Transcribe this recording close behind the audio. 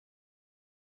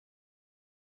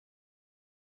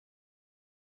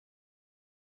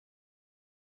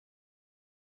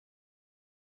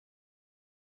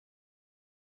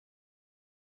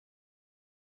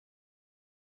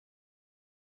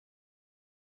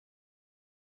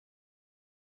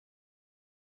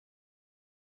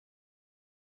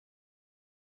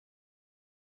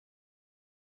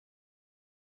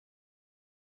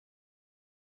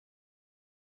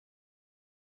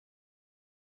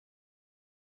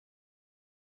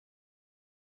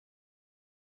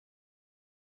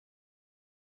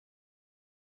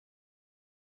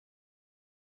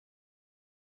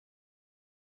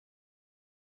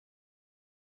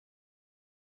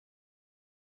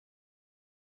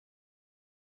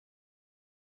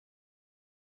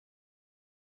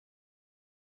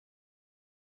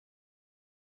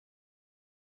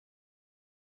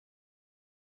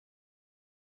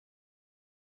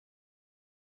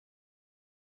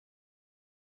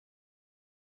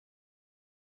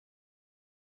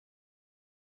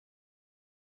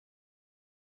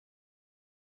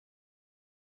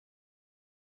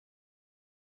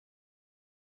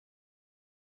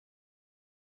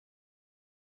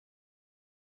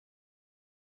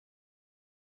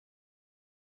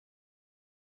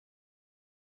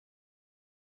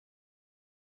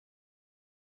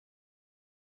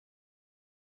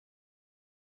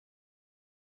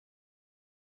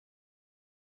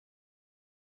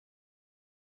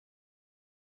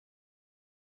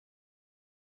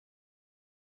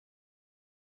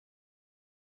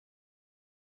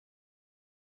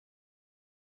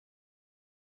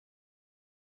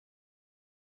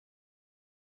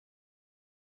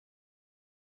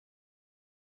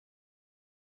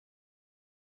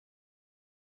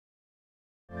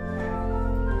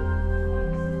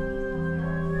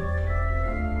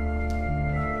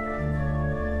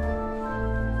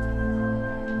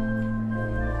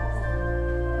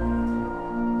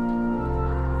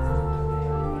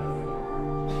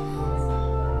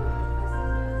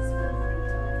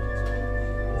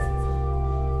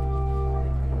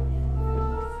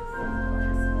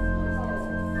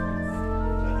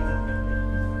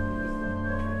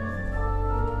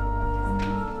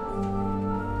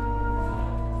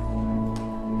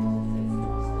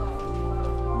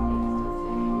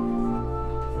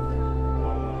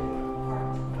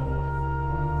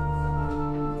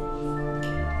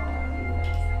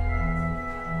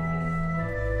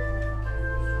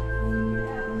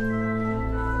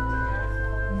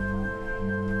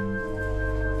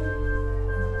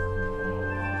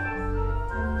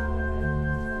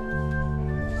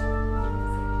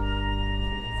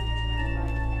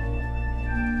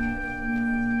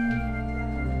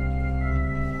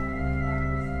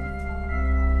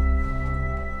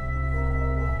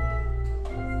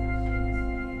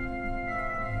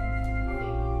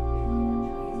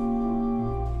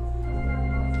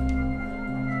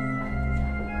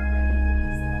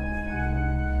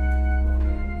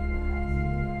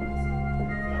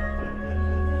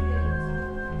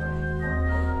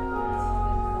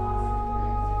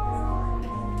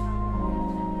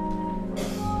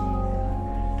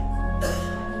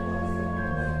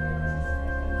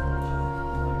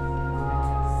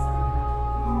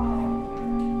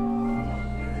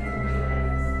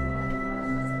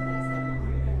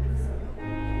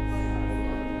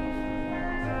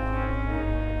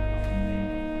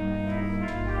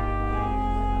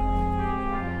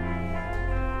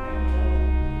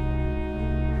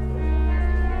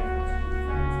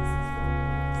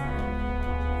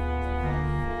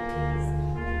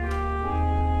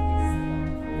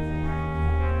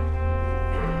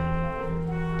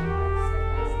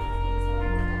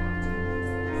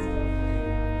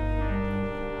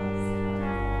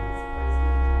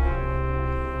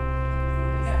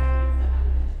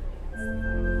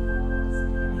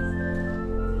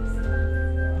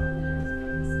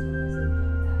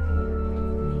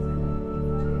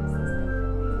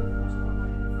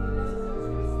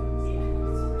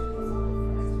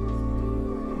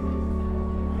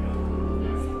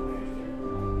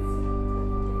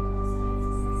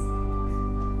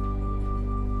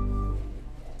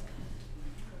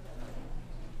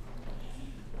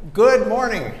Good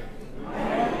morning.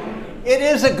 It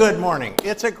is a good morning.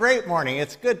 It's a great morning.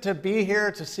 It's good to be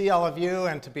here, to see all of you,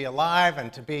 and to be alive,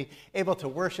 and to be able to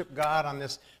worship God on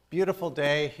this beautiful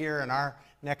day here in our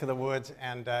neck of the woods.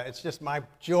 And it's just my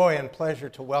joy and pleasure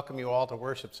to welcome you all to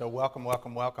worship. So welcome,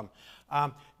 welcome, welcome.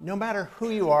 No matter who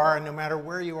you are and no matter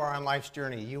where you are on life's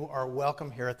journey, you are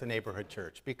welcome here at the Neighborhood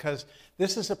Church, because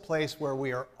this is a place where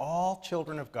we are all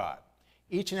children of God.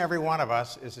 Each and every one of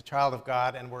us is a child of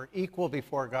God, and we're equal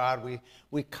before God.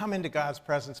 We come into God's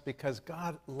presence because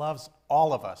God loves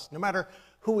all of us. No matter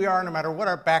who we are, no matter what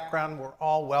our background, we're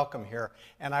all welcome here.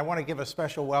 And I want to give a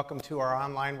special welcome to our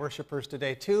online worshipers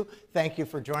today, too. Thank you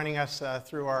for joining us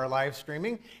through our live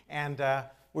streaming. And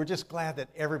we're just glad that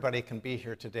everybody can be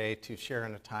here today to share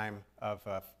in a time of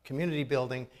community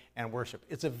building and worship.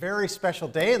 It's a very special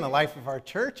day in the life of our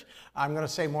church. I'm going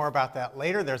to say more about that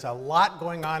later. There's a lot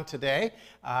going on today,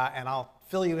 and I'll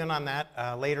fill you in on that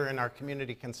later in our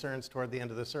community concerns toward the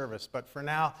end of the service. But for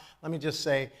now, let me just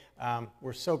say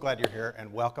we're so glad you're here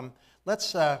and welcome.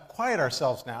 Let's quiet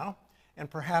ourselves now and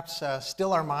perhaps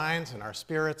still our minds and our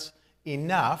spirits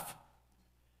enough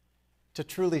to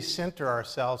truly center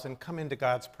ourselves and come into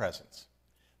God's presence.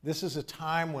 This is a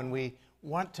time when we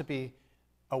want to be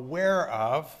aware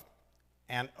of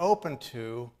and open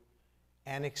to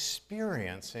and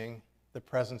experiencing the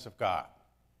presence of God.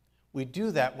 We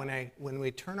do that when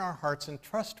we turn our hearts in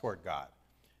trust toward God.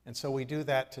 And so we do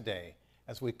that today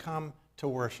as we come to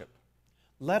worship.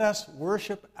 Let us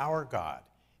worship our God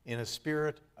in a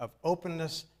spirit of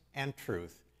openness and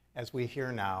truth as we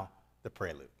hear now the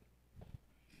Prelude.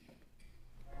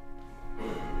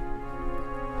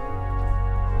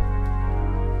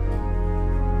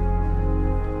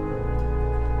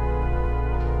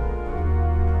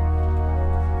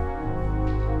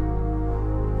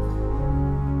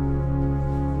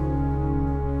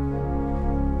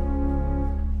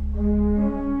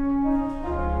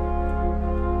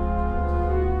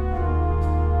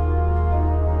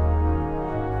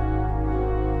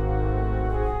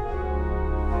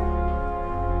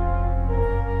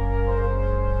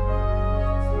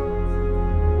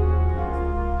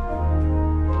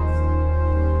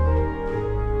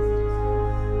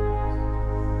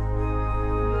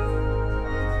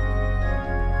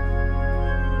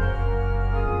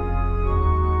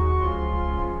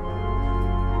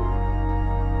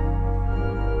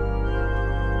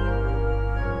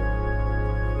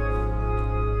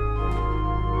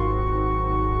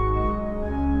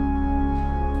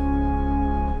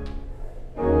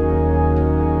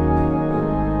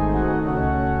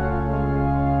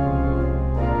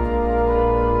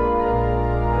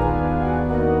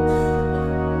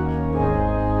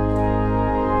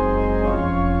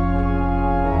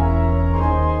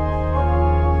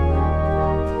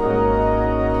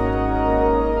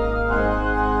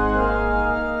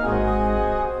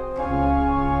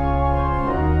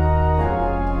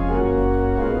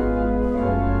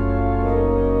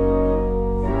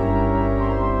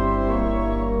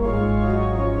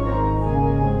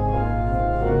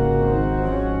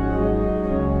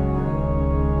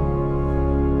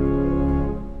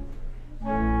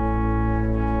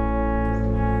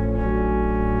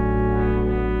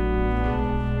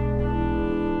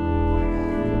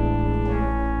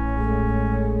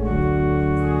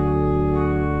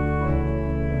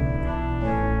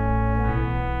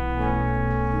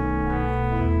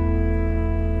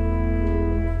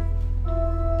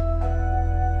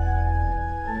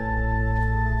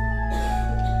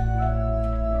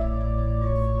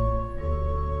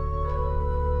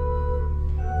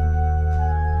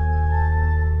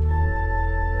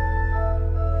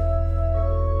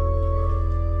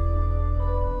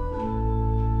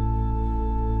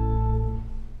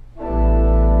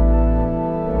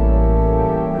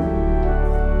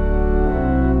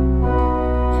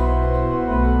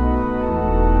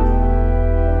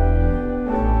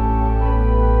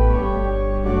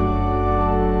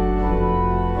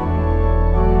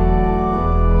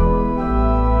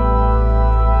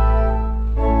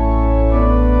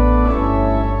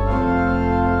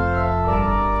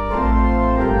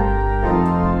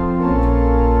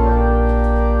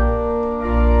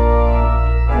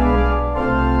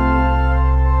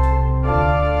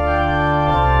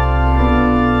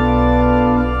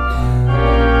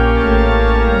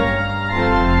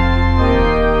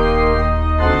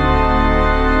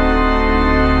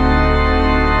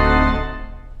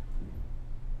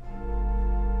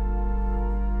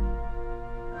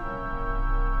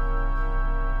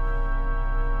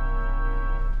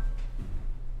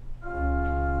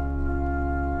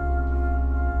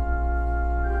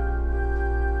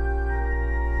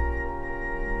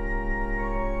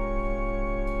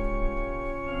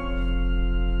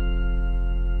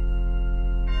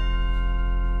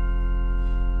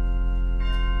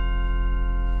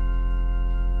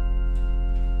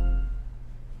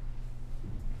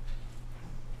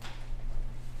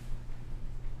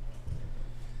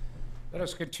 Let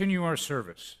us continue our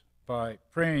service by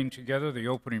praying together the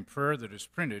opening prayer that is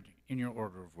printed in your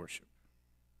order of worship.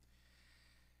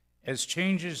 As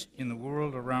changes in the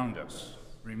world around us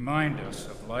remind us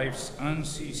of life's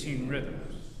unceasing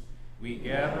rhythms, we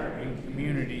gather in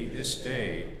community this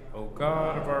day, O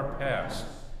God of our past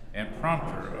and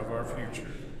prompter of our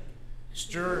future.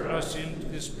 Stir us into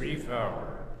this brief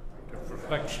hour of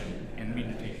reflection and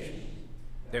meditation,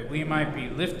 that we might be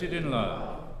lifted in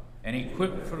love and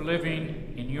equipped for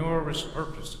living in your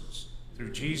purposes,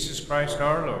 through Jesus Christ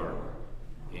our Lord.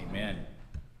 Amen.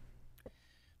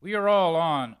 We are all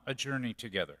on a journey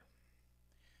together.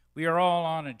 We are all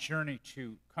on a journey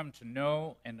to come to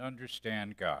know and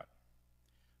understand God.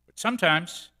 But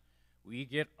sometimes we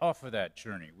get off of that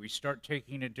journey. We start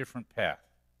taking a different path.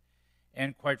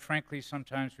 And quite frankly,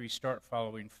 sometimes we start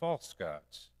following false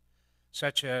gods,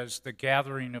 such as the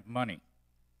gathering of money,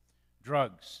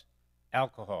 drugs,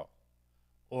 alcohol,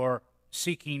 or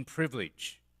seeking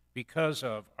privilege because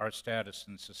of our status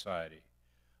in society.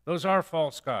 Those are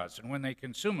false gods, and when they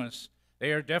consume us,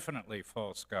 they are definitely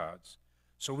false gods.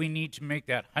 So we need to make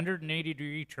that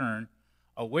 180-degree turn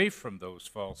away from those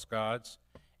false gods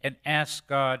and ask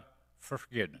God for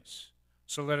forgiveness.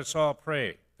 So let us all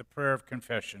pray the prayer of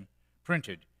confession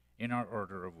printed in our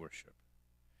order of worship.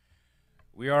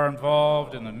 We are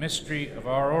involved in the mystery of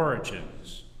our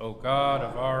origins, O God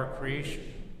of our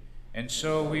creation, and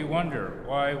so we wonder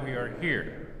why we are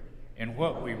here and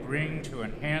what we bring to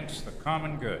enhance the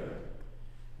common good.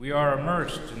 We are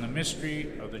immersed in the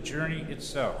mystery of the journey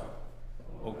itself,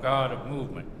 O God of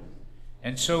movement,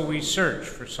 and so we search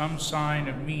for some sign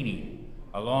of meaning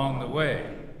along the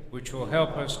way, which will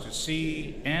help us to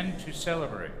see and to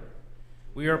celebrate.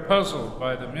 We are puzzled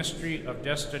by the mystery of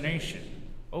destination,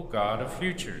 O God of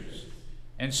futures,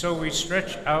 and so we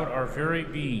stretch out our very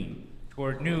being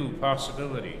toward new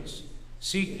possibilities,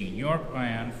 seeking your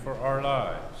plan for our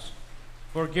lives.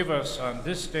 Forgive us on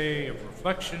this day of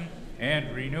reflection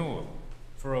and renewal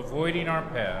for avoiding our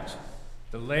past,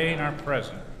 delaying our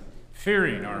present,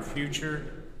 fearing our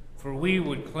future, for we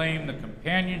would claim the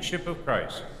companionship of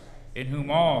Christ, in whom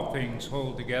all things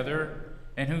hold together,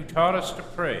 and who taught us to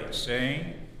pray,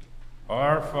 saying,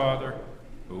 Our Father,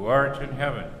 who art in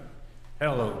heaven,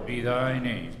 hallowed be thy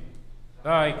name.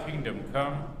 Thy kingdom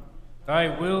come, thy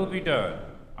will be done,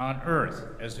 on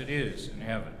earth as it is in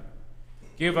heaven.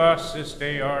 Give us this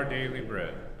day our daily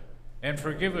bread, and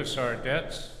forgive us our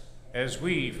debts, as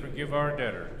we forgive our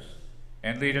debtors.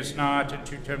 And lead us not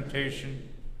into temptation,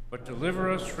 but deliver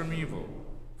us from evil.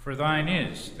 For thine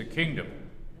is the kingdom,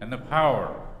 and the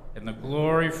power, and the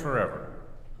glory forever.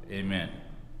 Amen.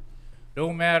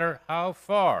 No matter how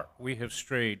far we have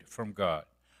strayed from God,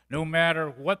 no matter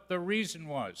what the reason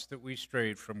was that we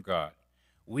strayed from God,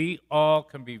 we all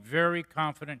can be very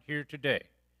confident here today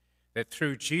that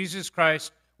through Jesus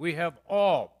Christ we have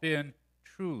all been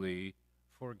truly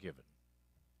forgiven.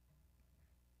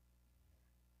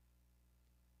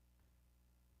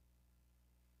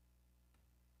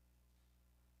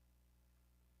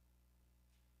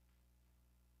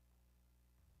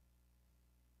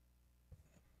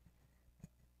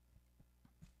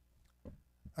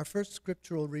 Our first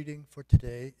scriptural reading for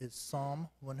today is Psalm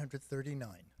 139.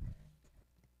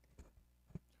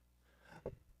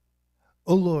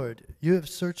 O Lord, you have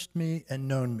searched me and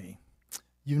known me.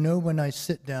 You know when I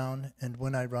sit down and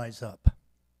when I rise up.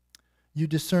 You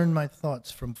discern my thoughts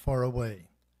from far away.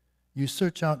 You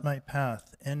search out my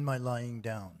path and my lying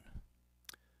down,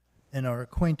 and are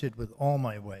acquainted with all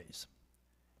my ways.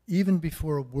 Even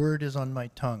before a word is on my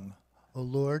tongue, O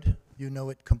Lord, you know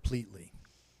it completely.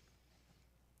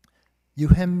 You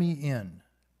hem me in,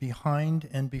 behind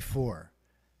and before,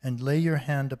 and lay your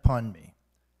hand upon me.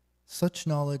 Such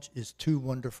knowledge is too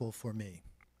wonderful for me.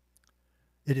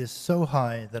 It is so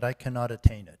high that I cannot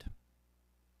attain it.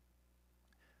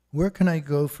 Where can I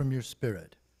go from your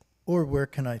spirit, or where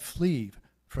can I flee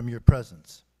from your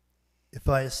presence? If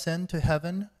I ascend to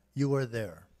heaven, you are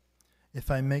there. If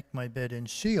I make my bed in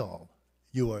Sheol,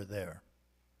 you are there.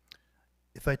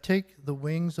 If I take the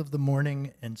wings of the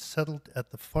morning and settle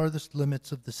at the farthest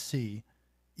limits of the sea,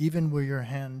 even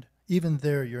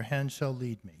there your hand shall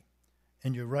lead me,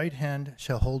 and your right hand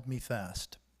shall hold me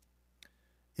fast.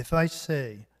 If I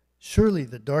say, surely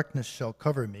the darkness shall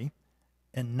cover me,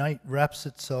 and night wraps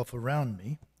itself around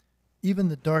me, even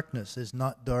the darkness is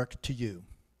not dark to you.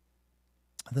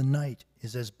 The night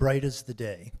is as bright as the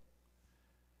day,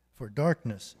 for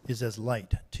darkness is as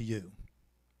light to you.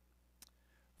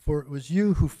 For it was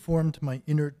you who formed my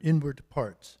inward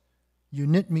parts. You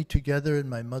knit me together in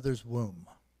my mother's womb.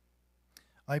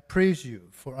 I praise you,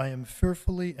 for I am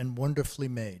fearfully and wonderfully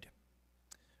made.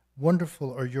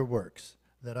 Wonderful are your works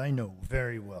that I know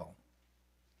very well.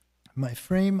 My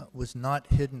frame was not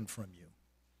hidden from you.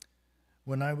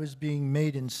 When I was being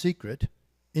made in secret,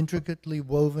 intricately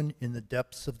woven in the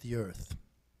depths of the earth,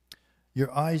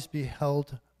 your eyes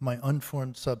beheld my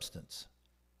unformed substance.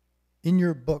 In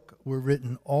your book were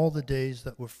written all the days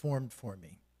that were formed for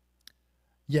me,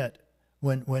 yet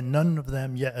when none of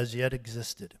them as yet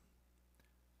existed.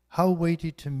 How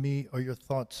weighty to me are your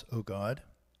thoughts, O God!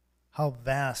 How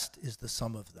vast is the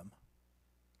sum of them!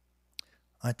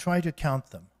 I try to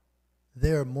count them.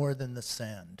 They are more than the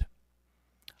sand.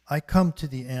 I come to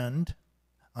the end.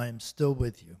 I am still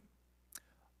with you.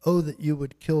 Oh, that you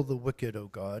would kill the wicked, O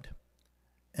God,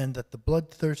 and that the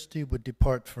bloodthirsty would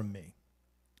depart from me.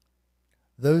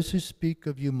 Those who speak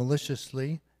of you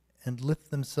maliciously and lift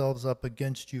themselves up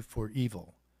against you for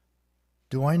evil.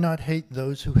 Do I not hate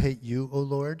those who hate you, O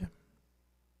Lord?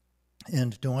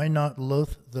 And do I not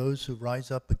loathe those who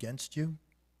rise up against you?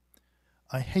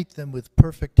 I hate them with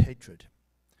perfect hatred.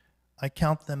 I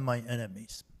count them my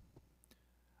enemies.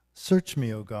 Search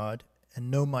me, O God, and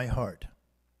know my heart.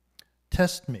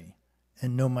 Test me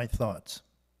and know my thoughts.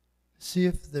 See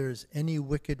if there is any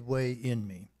wicked way in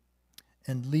me,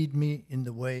 and lead me in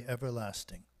the way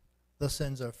everlasting. Thus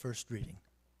ends our first reading.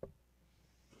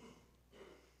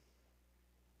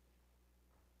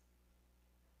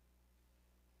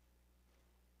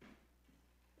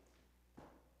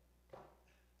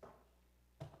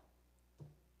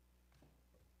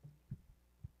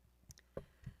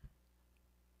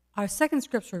 Our second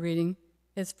scripture reading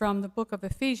is from the book of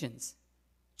Ephesians,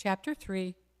 chapter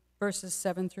 3, verses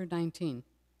 7 through 19.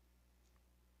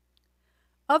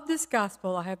 Of this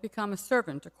gospel I have become a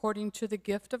servant according to the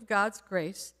gift of God's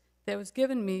grace that was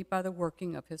given me by the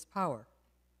working of his power.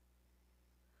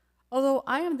 Although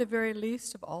I am the very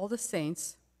least of all the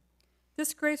saints,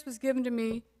 this grace was given to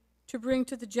me to bring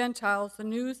to the Gentiles the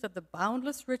news of the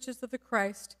boundless riches of the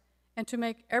Christ and to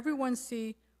make everyone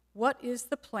see what is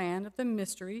the plan of the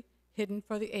mystery hidden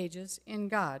for the ages in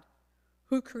God,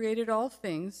 who created all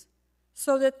things,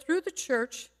 so that through the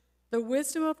church the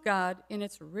wisdom of God in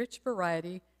its rich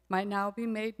variety might now be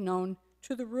made known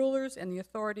to the rulers and the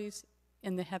authorities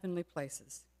in the heavenly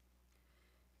places.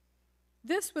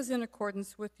 This was in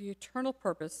accordance with the eternal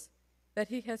purpose that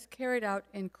he has carried out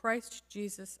in Christ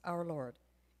Jesus our Lord,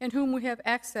 in whom we have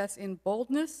access in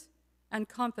boldness and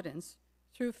confidence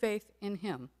through faith in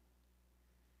him.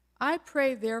 I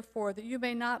pray, therefore, that you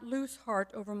may not lose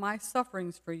heart over my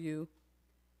sufferings for you.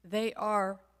 They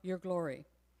are your glory.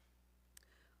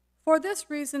 For this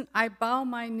reason I bow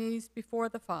my knees before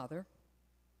the Father,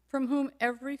 from whom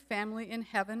every family in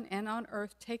heaven and on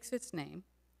earth takes its name.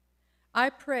 I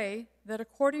pray that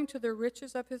according to the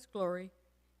riches of his glory,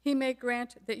 he may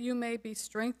grant that you may be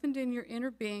strengthened in your inner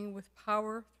being with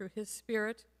power through his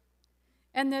Spirit,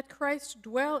 and that Christ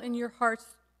dwell in your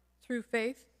hearts through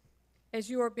faith, as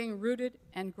you are being rooted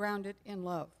and grounded in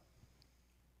love.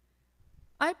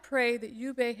 I pray that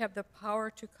you may have the power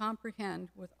to comprehend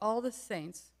with all the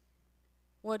saints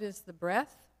what is the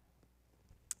breadth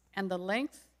and the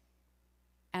length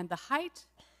and the height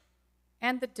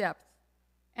and the depth,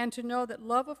 and to know that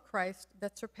love of Christ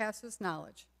that surpasses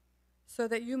knowledge, so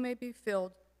that you may be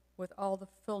filled with all the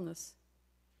fullness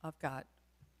of God.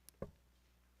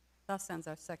 Thus ends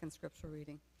our second scripture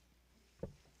reading.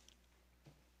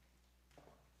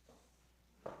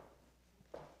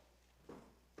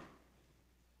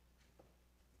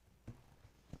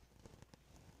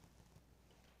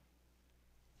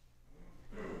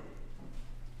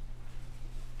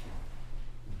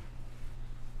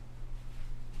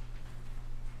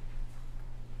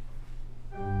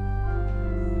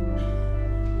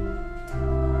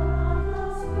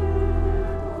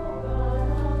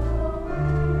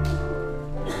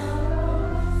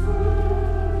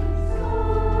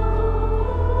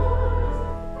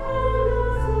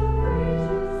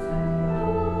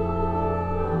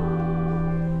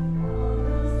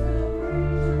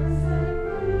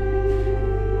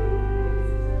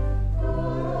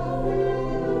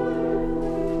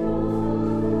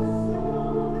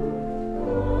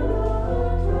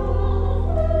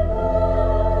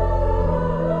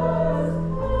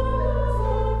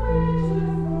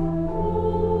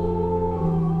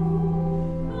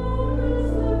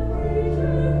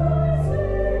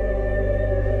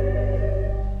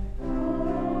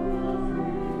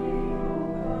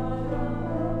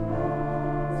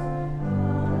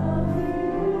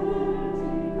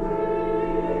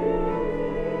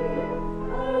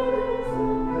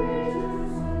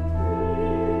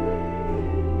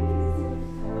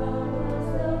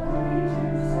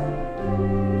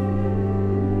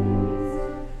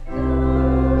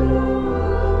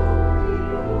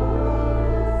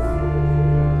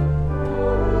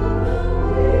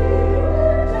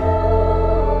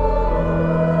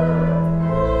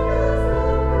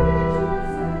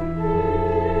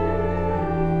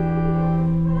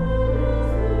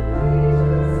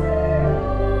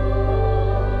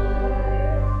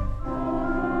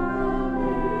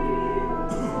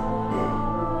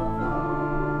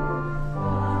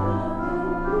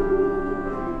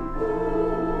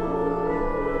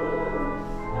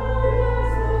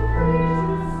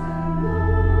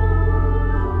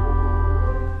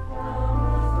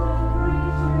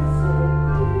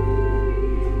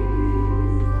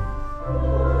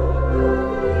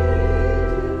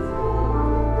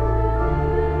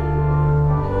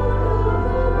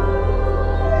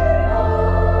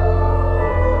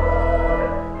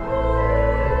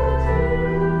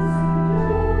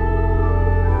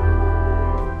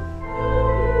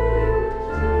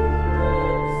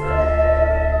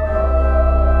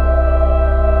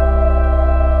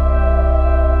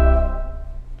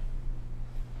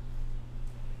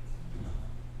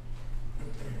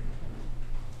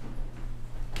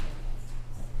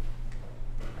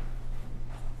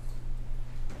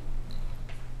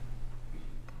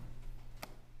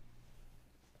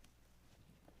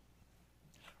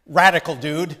 radical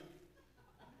dude.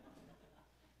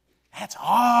 That's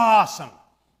awesome.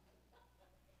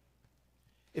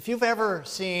 If you've ever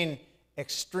seen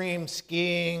extreme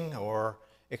skiing or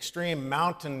extreme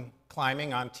mountain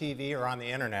climbing on TV or on the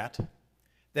internet,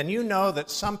 then you know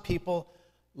that some people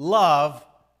love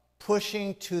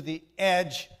pushing to the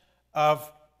edge of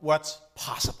what's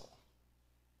possible.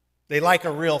 They like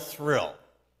a real thrill.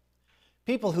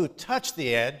 People who touch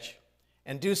the edge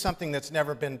and do something that's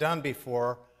never been done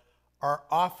before are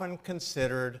often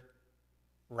considered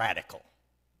radical.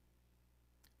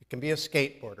 It can be a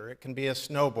skateboarder, it can be a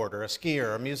snowboarder, a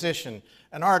skier, a musician,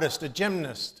 an artist, a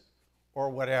gymnast, or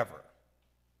whatever.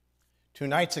 2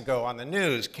 nights ago on the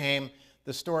news came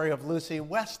the story of Lucy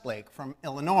Westlake from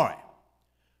Illinois,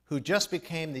 who just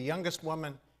became the youngest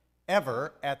woman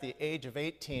ever at the age of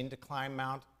 18 to climb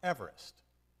Mount Everest.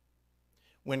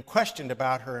 When questioned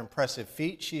about her impressive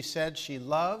feat, she said she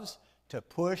loves to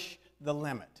push the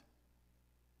limit.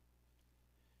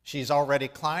 She's already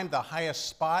climbed the highest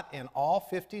spot in all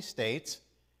 50 states,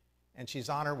 and she's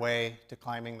on her way to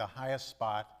climbing the highest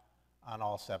spot on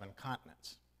all 7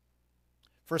 continents.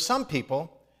 For some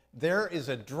people, there is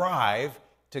a drive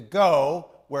to go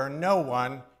where no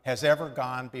one has ever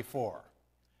gone before.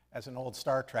 As an old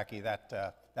Star Trekkie,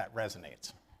 that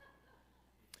resonates.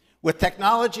 With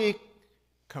technology,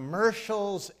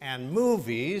 commercials and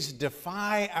movies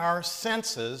defy our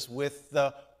senses with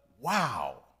the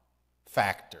wow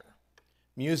factor.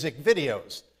 Music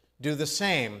videos do the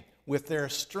same with their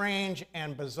strange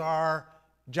and bizarre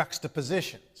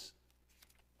juxtapositions,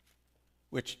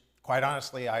 which, quite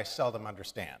honestly, I seldom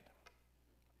understand.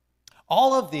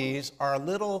 All of these are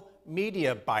little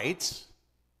media bites.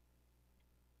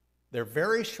 They're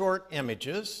very short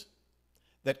images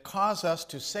that cause us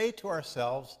to say to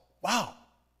ourselves, wow.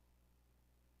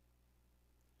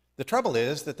 The trouble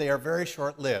is that they are very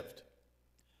short-lived.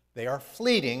 They are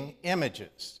fleeting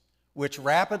images which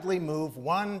rapidly move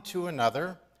one to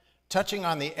another, touching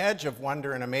on the edge of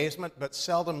wonder and amazement, but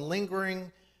seldom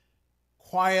lingering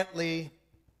quietly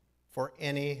for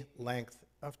any length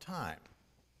of time.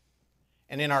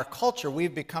 And in our culture,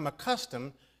 we've become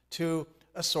accustomed to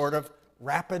a sort of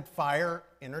rapid-fire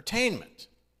entertainment.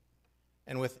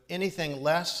 And with anything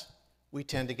less, we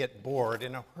tend to get bored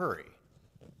in a hurry.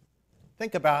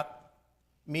 Think about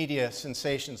media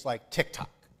sensations like TikTok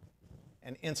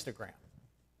and Instagram.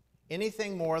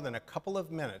 Anything more than a couple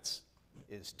of minutes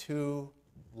is too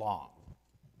long.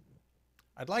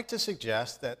 I'd like to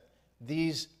suggest that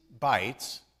these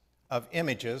bites of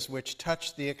images which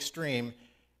touch the extreme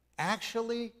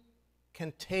actually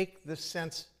can take the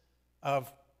sense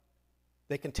of,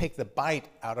 they can take the bite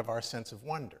out of our sense of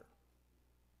wonder.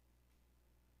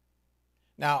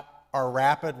 Now, are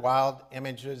rapid, wild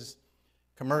images,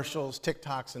 commercials,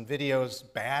 TikToks, and videos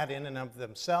bad in and of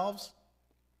themselves?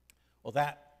 Well,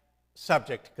 that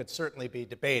subject could certainly be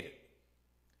debated.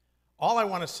 All I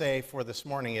want to say for this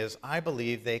morning is I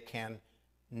believe they can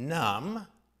numb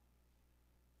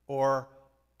or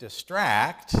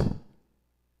distract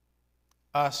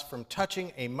us from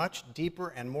touching a much deeper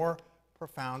and more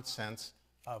profound sense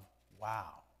of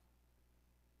wow.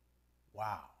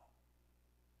 Wow.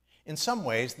 In some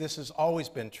ways, this has always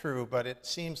been true, but it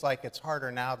seems like it's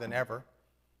harder now than ever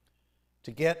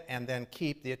to get and then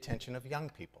keep the attention of young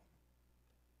people.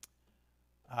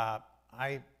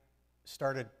 I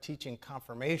started teaching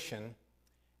confirmation,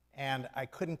 and I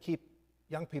couldn't keep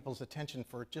young people's attention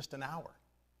for just an hour.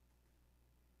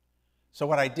 So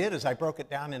what I did is I broke it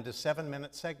down into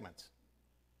 7-minute segments.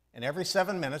 And every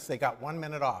 7 minutes, they got 1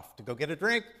 minute off to go get a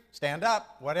drink, stand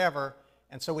up, whatever.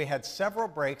 And so we had several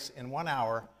breaks in 1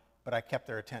 hour, but I kept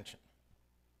their attention.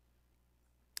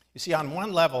 You see, on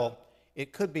one level,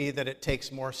 it could be that it takes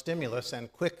more stimulus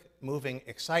and quick-moving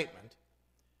excitement,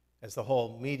 as the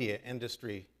whole media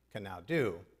industry can now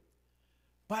do.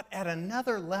 But at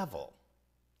another level,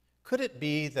 could it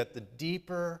be that the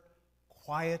deeper,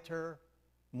 quieter,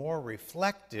 more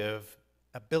reflective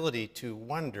ability to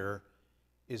wonder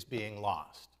is being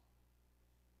lost?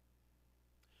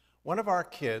 One of our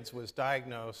kids was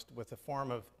diagnosed with a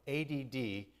form of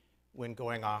ADD when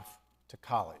going off to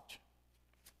college.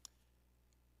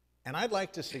 And I'd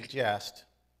like to suggest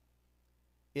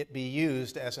it be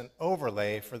used as an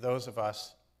overlay for those of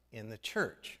us in the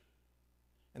church.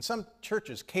 And some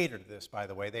churches cater to this, by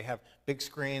the way. They have big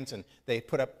screens and they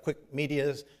put up quick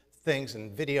media things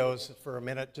and videos for a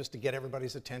minute just to get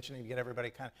everybody's attention and get everybody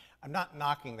kind of... I'm not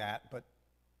knocking that, but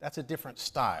that's a different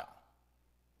style.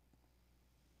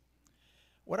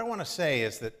 What I want to say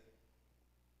is that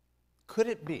could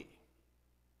it be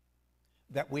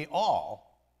that we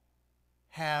all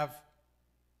have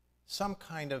some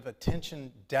kind of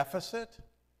attention deficit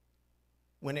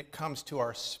when it comes to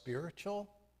our spiritual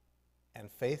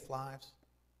and faith lives?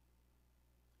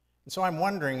 And so I'm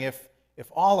wondering if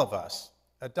all of us,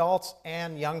 adults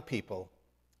and young people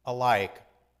alike,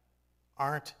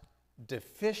 aren't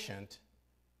deficient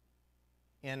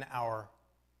in our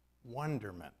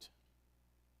wonderment.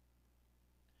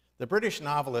 The British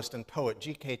novelist and poet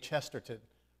G.K. Chesterton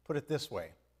put it this way: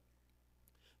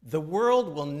 "The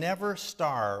world will never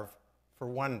starve for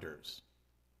wonders,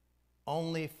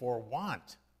 only for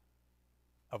want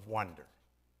of wonder."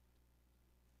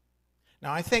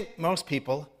 Now, I think most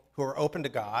people who are open to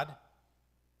God,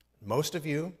 most of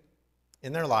you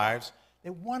in their lives, they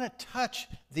want to touch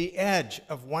the edge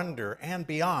of wonder and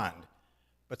beyond,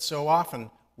 but so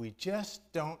often we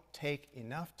just don't take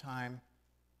enough time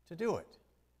to do it.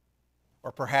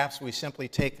 Or perhaps we simply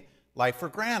take life for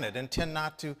granted and tend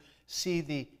not to see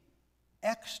the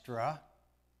extra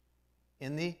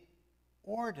in the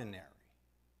ordinary.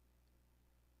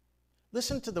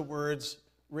 Listen to the words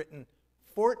written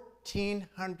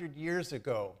 1,400 years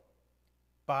ago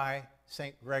by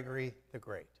St. Gregory the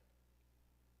Great.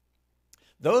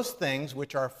 "Those things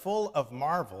which are full of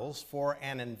marvels for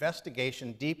an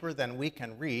investigation deeper than we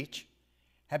can reach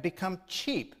have become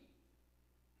cheap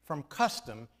from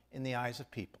custom in the eyes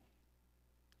of people."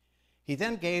 He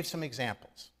then gave some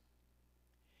examples.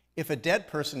 If a dead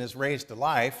person is raised to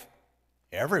life,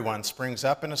 everyone springs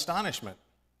up in astonishment.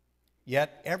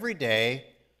 Yet every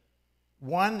day,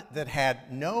 one that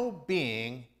had no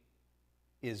being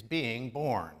is being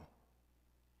born.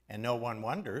 And no one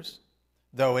wonders,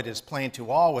 though it is plain to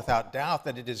all without doubt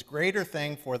that it is greater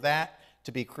thing for that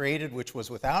to be created which was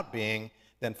without being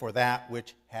than for that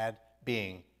which had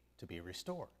being to be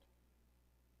restored.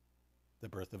 The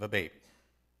birth of a baby.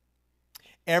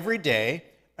 Every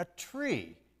day, a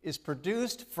tree is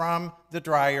produced from the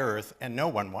dry earth, and no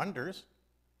one wonders.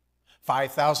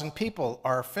 5,000 people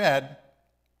are fed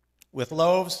with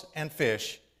loaves and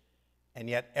fish, and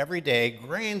yet every day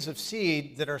grains of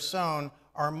seed that are sown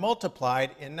are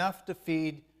multiplied enough to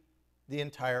feed the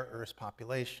entire earth's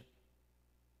population.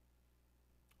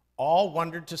 All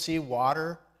wondered to see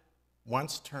water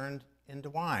once turned into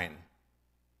wine.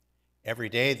 Every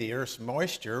day the earth's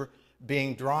moisture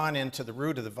being drawn into the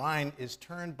root of the vine is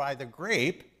turned by the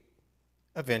grape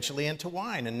eventually into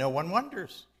wine, and no one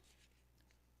wonders.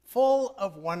 Full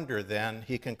of wonder, then,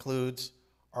 he concludes,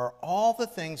 are all the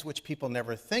things which people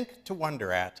never think to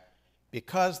wonder at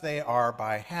because they are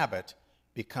by habit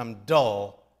become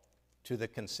dull to the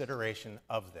consideration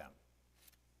of them.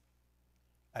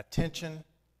 Attention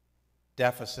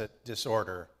deficit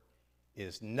disorder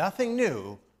is nothing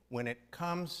new when it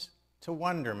comes to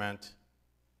wonderment,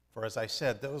 for as I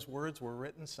said, those words were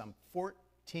written some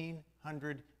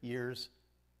 1,400 years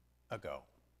ago.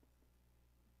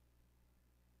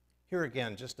 Here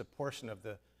again, just a portion of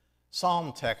the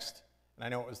psalm text, and I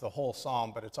know it was the whole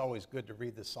psalm, but it's always good to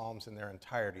read the psalms in their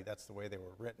entirety. That's the way they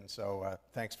were written, so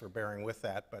thanks for bearing with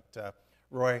that. But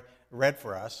Roy read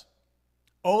for us,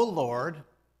 "O Lord,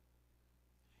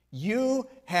 you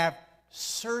have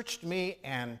searched me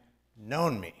and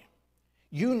known me.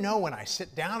 You know when I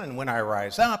sit down and when I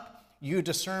rise up. You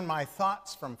discern my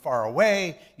thoughts from far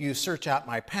away. You search out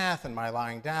my path and my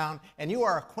lying down, and you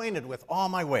are acquainted with all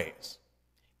my ways.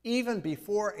 Even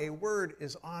before a word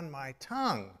is on my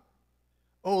tongue,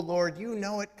 O Lord, you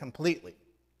know it completely.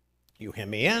 You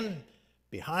hem me in,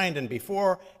 behind and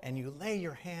before, and you lay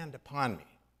your hand upon me.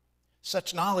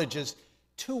 Such knowledge is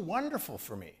too wonderful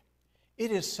for me.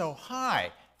 It is so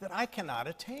high that I cannot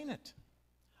attain it.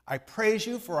 I praise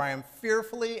you, for I am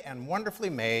fearfully and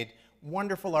wonderfully made.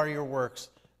 Wonderful are your works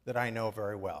that I know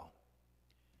very well.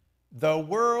 The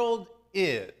world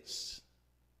is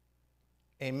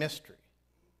a mystery.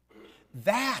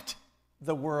 That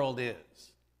the world is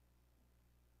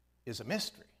a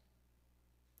mystery.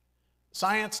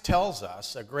 Science tells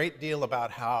us a great deal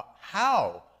about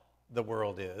how the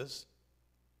world is.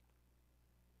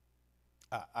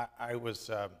 I was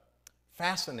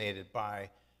fascinated by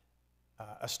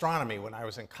astronomy when I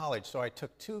was in college, so I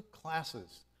took 2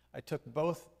 classes. I took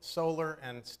both solar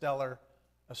and stellar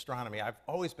astronomy. I've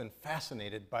always been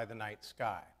fascinated by the night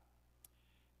sky.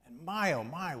 And my, oh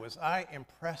my, was I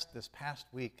impressed this past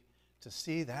week to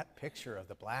see that picture of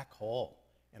the black hole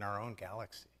in our own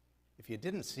galaxy. If you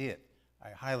didn't see it, I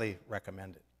highly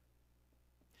recommend it.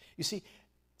 You see,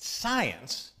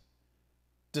 science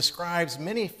describes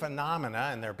many phenomena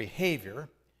and their behavior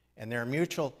and their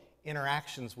mutual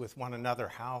interactions with one another,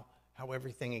 how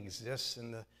everything exists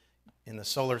in the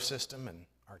solar system and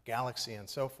our galaxy and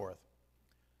so forth.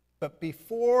 But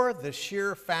before the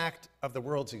sheer fact of the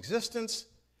world's existence,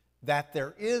 that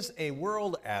there is a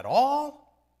world at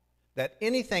all, that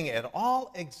anything at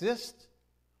all exists,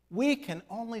 we can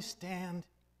only stand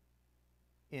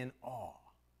in awe.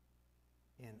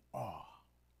 In awe.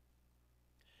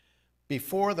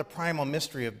 Before the primal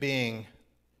mystery of being,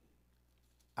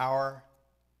 our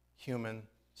human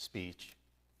speech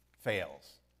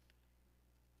fails.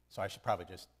 So I should probably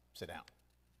just sit down.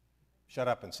 Shut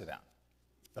up and sit down.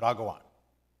 But I'll go on.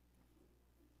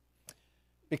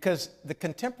 Because the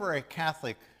contemporary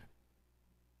Catholic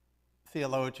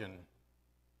theologian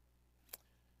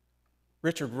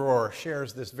Richard Rohr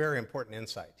shares this very important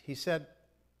insight. He said,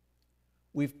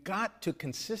 we've got to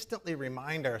consistently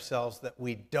remind ourselves that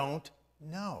we don't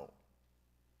know.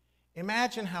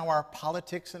 Imagine how our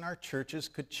politics and our churches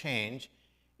could change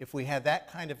if we had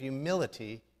that kind of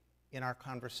humility in our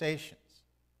conversations.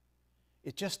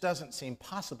 It just doesn't seem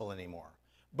possible anymore.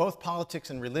 Both politics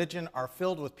and religion are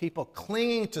filled with people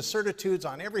clinging to certitudes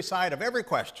on every side of every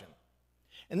question.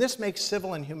 And this makes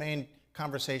civil and humane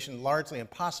conversation largely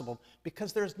impossible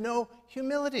because there's no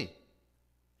humility.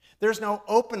 There's no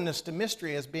openness to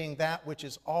mystery as being that which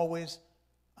is always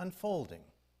unfolding.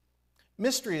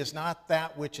 Mystery is not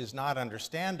that which is not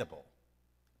understandable.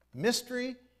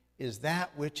 Mystery is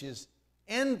that which is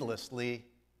endlessly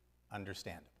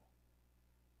understandable.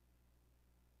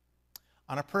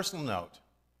 On a personal note,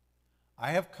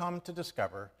 I have come to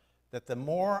discover that the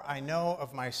more I know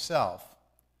of myself,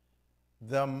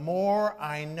 the more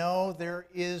I know there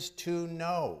is to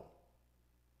know.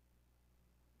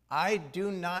 I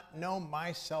do not know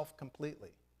myself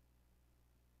completely.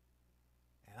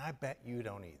 And I bet you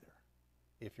don't either,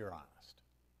 if you're honest.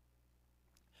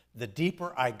 The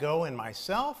deeper I go in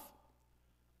myself,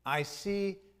 I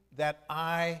see that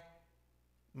I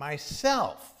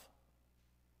myself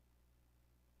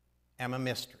am a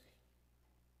mystery.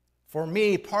 For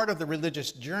me, part of the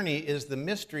religious journey is the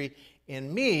mystery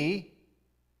in me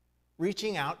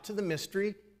reaching out to the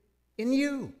mystery in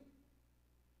you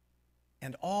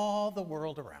and all the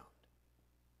world around.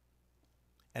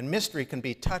 And mystery can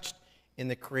be touched in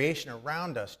the creation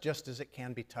around us just as it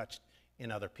can be touched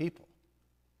in other people.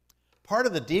 Part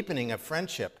of the deepening of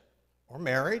friendship or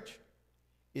marriage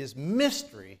is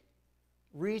mystery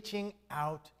reaching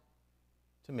out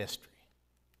to mystery.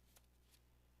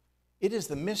 It is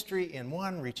the mystery in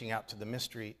one reaching out to the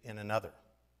mystery in another.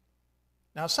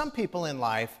 Now, some people in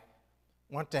life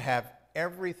want to have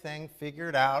everything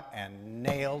figured out and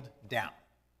nailed down.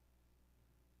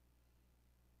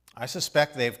 I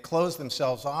suspect they've closed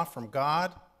themselves off from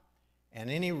God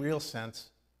and any real sense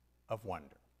of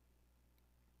wonder.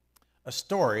 A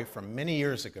story from many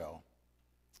years ago.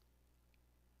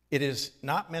 It is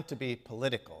not meant to be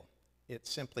political. It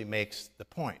simply makes the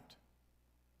point.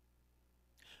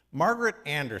 Margaret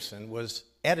Anderson was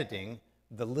editing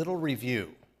the Little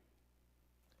Review,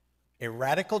 a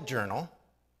radical journal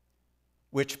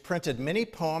which printed many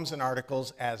poems and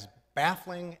articles as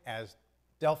baffling as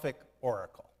Delphic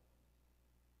oracle.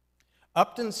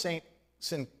 Upton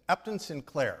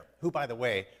Sinclair, who, by the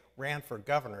way, ran for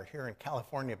governor here in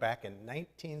California back in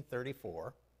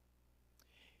 1934,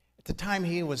 at the time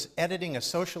he was editing a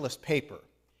socialist paper,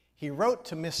 he wrote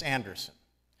to Miss Anderson,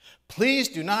 "Please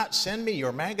do not send me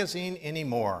your magazine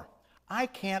anymore. I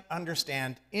can't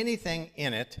understand anything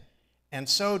in it, and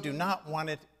so do not want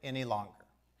it any longer."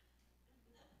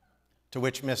 To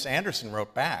which Miss Anderson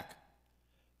wrote back,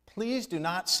 "Please do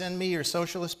not send me your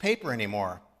socialist paper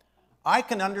anymore. I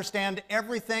can understand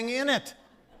everything in it,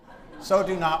 so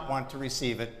do not want to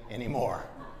receive it anymore."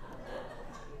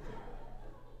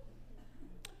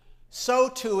 So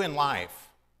too in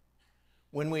life,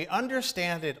 when we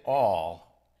understand it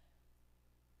all,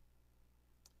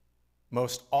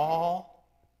 most all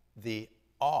the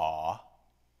awe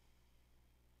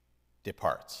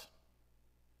departs.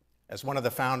 As one of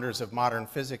the founders of modern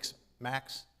physics,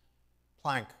 Max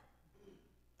Planck,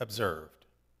 observed,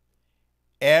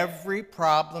 every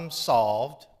problem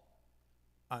solved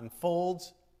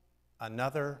unfolds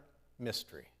another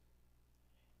mystery.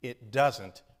 It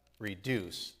doesn't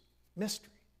reduce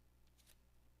mystery.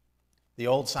 The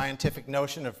old scientific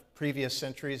notion of previous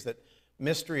centuries that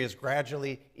mystery is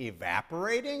gradually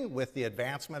evaporating with the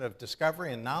advancement of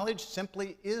discovery and knowledge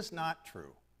simply is not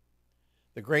true.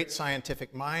 The great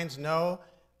scientific minds know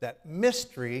that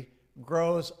mystery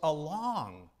grows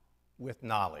along with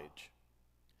knowledge.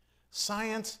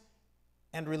 Science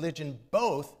and religion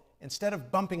both, instead of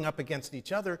bumping up against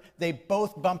each other, they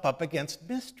both bump up against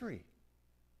mystery.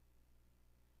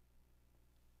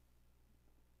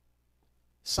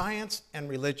 Science and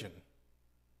religion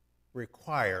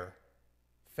require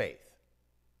faith.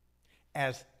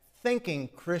 As thinking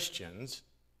Christians,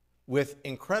 with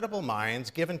incredible minds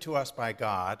given to us by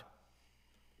God,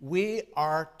 we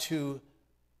are to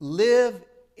live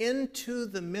into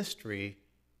the mystery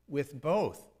with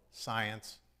both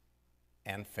science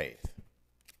and faith.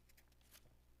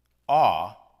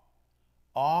 Awe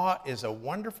is a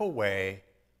wonderful way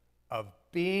of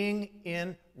being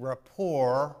in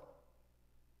rapport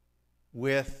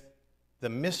with the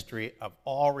mystery of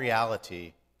all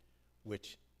reality,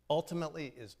 which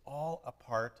ultimately is all a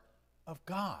part of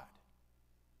God.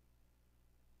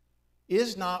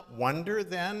 Is not wonder,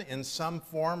 then, in some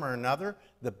form or another,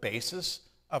 the basis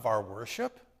of our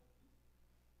worship?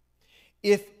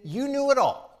 If you knew it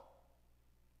all,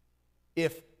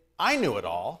 if I knew it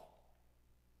all,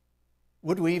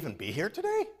 would we even be here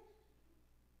today?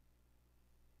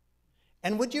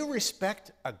 And would you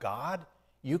respect a God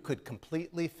you could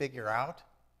completely figure out?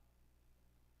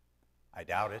 I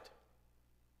doubt it.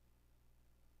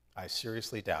 I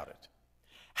seriously doubt it.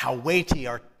 How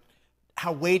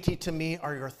weighty to me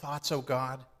are your thoughts, O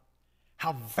God?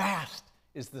 How vast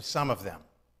is the sum of them?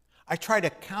 I try to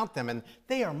count them, and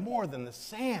they are more than the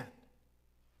sand.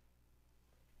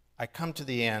 I come to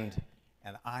the end,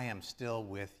 and I am still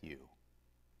with you.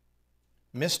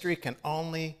 Mystery can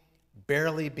only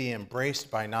barely be embraced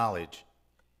by knowledge.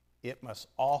 It must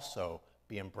also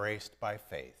be embraced by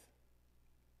faith.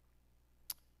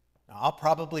 Now, I'll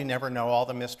probably never know all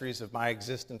the mysteries of my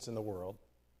existence in the world,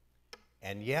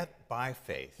 and yet by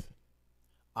faith,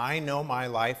 I know my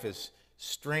life is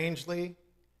strangely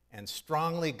and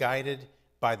strongly guided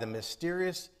by the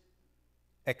mysterious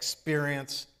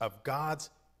experience of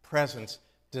God's presence,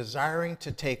 desiring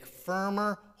to take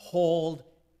firmer hold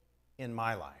in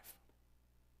my life.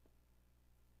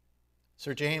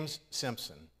 Sir James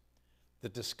Simpson, the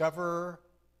discoverer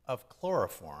of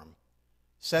chloroform,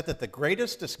 said that the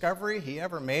greatest discovery he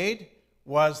ever made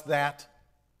was that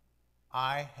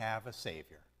I have a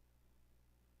Savior.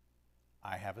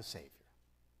 I have a Savior.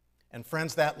 And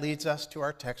friends, that leads us to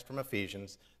our text from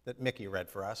Ephesians that Mickey read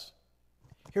for us.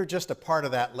 Here's just a part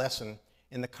of that lesson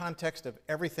in the context of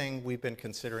everything we've been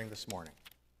considering this morning.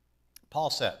 Paul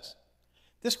says,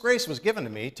 "This grace was given to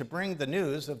me to bring the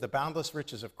news of the boundless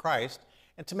riches of Christ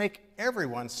and to make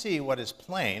everyone see what is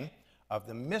plain of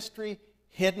the mystery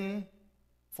hidden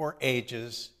for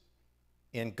ages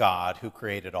in God who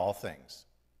created all things."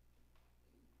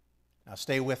 Now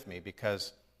stay with me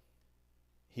because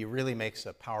he really makes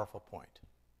a powerful point.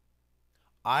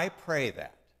 I pray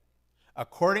that,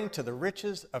 according to the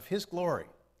riches of his glory,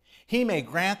 he may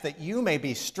grant that you may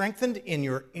be strengthened in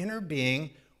your inner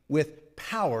being with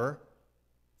power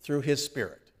through his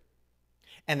Spirit,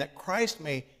 and that Christ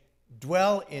may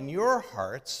dwell in your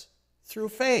hearts through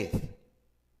faith,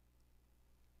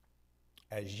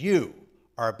 as you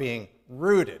are being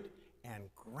rooted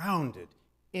and grounded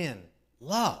in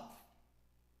love.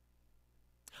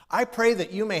 I pray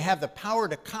that you may have the power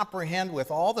to comprehend with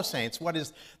all the saints what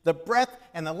is the breadth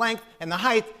and the length and the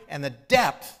height and the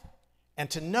depth,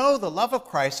 and to know the love of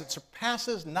Christ that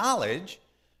surpasses knowledge,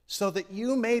 so that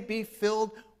you may be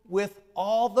filled with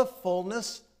all the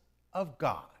fullness of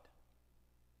God.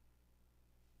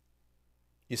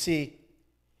 You see,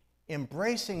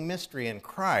 embracing mystery in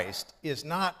Christ is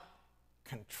not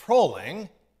controlling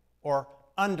or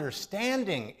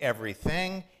understanding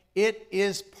everything. It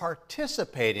is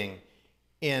participating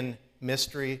in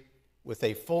mystery with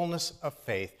a fullness of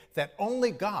faith that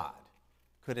only God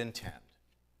could intend.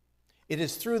 It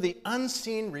is through the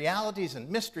unseen realities and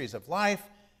mysteries of life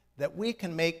that we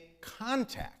can make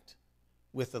contact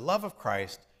with the love of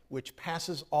Christ, which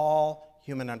passes all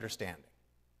human understanding.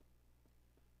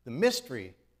 The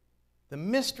mystery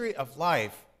of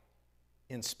life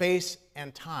in space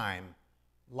and time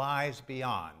lies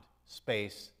beyond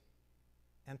space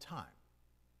and time.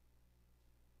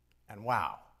 And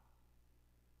wow,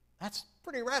 that's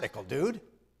pretty radical, dude.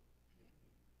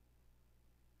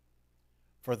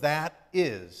 For that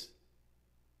is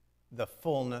the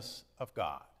fullness of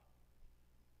God.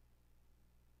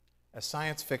 As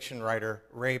science fiction writer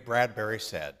Ray Bradbury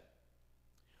said,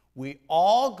 "We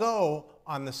all go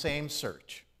on the same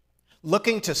search,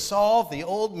 looking to solve the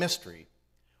old mystery.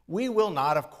 We will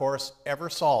not, of course, ever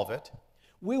solve it.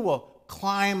 We will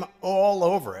climb all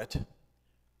over it.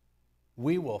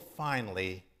 We will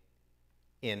finally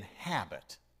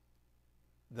inhabit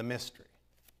the mystery."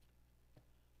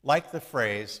 Like the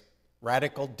phrase,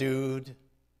 radical dude,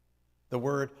 the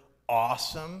word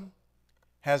awesome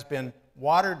has been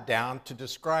watered down to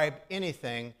describe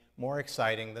anything more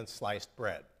exciting than sliced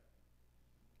bread.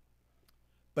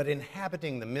 But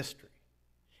inhabiting the mystery,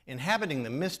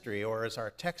 or as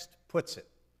our text puts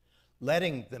it,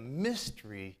 letting the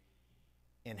mystery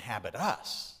inhabit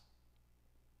us,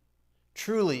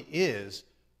 truly is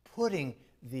putting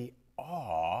the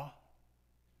awe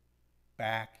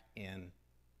back in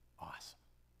awesome.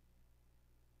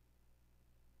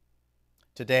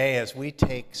 Today, as we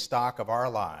take stock of our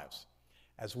lives,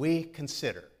 as we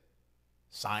consider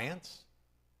science,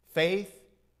 faith,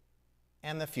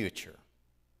 and the future,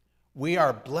 we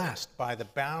are blessed by the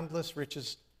boundless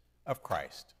riches of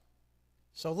Christ.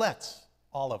 So let's,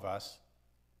 all of us,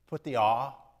 put the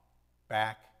awe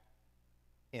back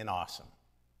in awesome,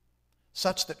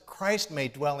 such that Christ may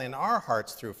dwell in our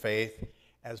hearts through faith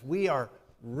as we are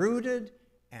rooted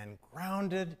and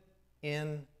grounded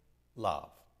in love.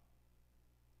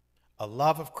 A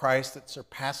love of Christ that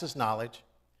surpasses knowledge,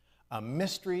 a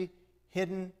mystery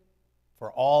hidden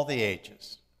for all the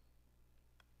ages.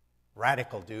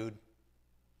 Radical, dude.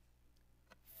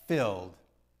 Filled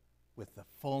with the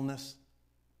fullness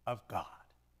of God.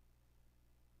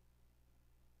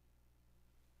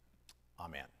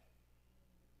 Amen.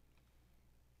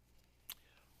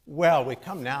 Well, we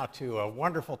come now to a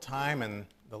wonderful time in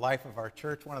the life of our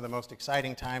church, one of the most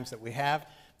exciting times that we have.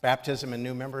 Baptism and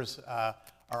new members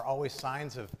are always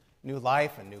signs of new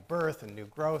life and new birth and new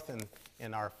growth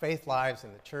in our faith lives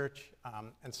in the church.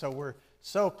 And so we're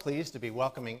so pleased to be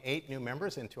welcoming 8 new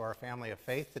members into our family of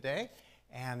faith today.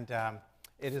 And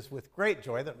it is with great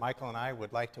joy that Michael and I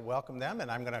would like to welcome them, and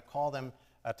I'm going to call them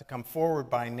to come forward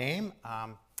by name.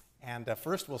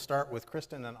 First we'll start with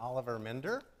Kristen and Oliver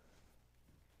Minder.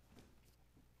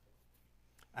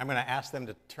 I'm going to ask them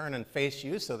to turn and face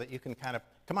you so that you can kind of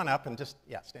come on up and just,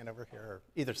 stand over here, or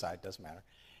either side, doesn't matter.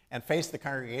 And face the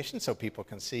congregation so people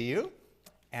can see you.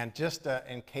 And just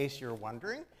in case you're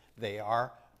wondering, they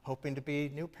are hoping to be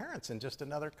new parents in just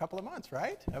another couple of months,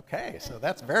 right? Okay, so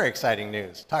that's very exciting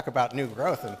news. Talk about new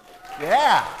growth, and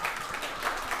yeah.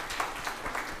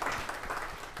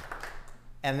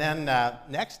 And then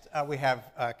next we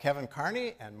have Kevin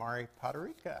Carney and Mari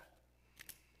Poderica.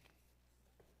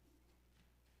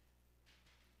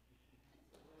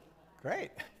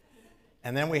 Great.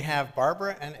 And then we have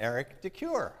Barbara and Eric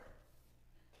DeCure.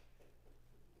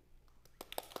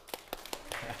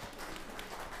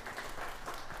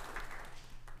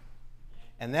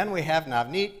 And then we have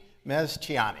Navneet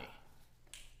Mezchiani,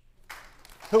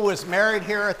 who was married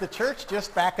here at the church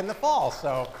just back in the fall.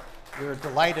 So we're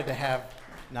delighted to have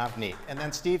Navneet. And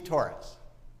then Steve Torres.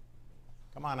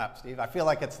 Come on up, Steve. I feel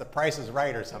like it's The Price is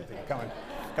Right or something,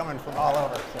 coming from all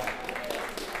over. So.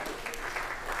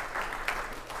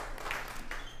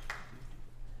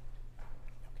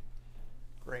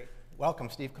 Great.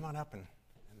 Welcome, Steve. Come on up and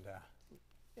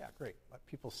great. Let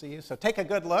people see you. So take a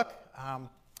good look.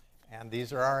 And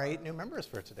these are our 8 new members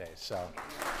for today. So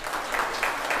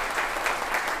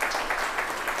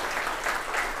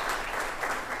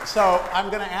I'm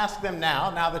going to ask them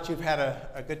now that you've had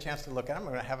a good chance to look at them,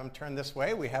 I'm going to have them turn this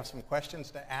way. We have some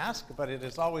questions to ask, but it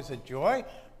is always a joy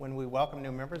when we welcome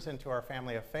new members into our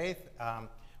family of faith.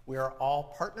 We are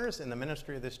all partners in the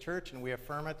ministry of this church, and we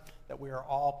affirm it that we are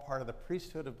all part of the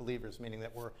priesthood of believers, meaning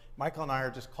that Michael and I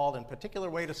are just called in a particular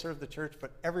way to serve the church,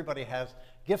 but everybody has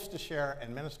gifts to share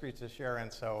and ministry to share,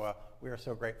 and so we are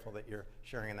so grateful that you're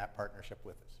sharing in that partnership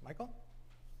with us. Michael?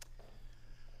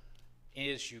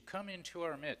 As you come into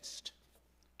our midst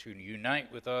to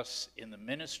unite with us in the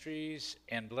ministries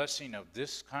and blessing of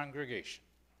this congregation,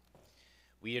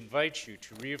 we invite you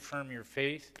to reaffirm your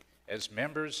faith as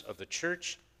members of the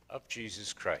Church of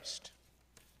Jesus Christ.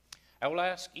 I will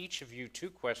ask each of you 2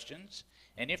 questions,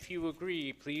 and if you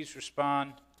agree, please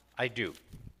respond, I do.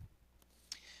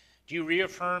 Do you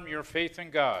reaffirm your faith in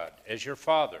God as your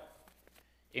Father,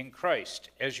 in Christ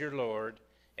as your Lord,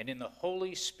 and in the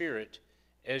Holy Spirit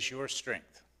as your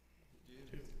strength?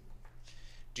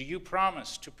 Do you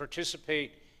promise to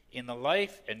participate in the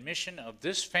life and mission of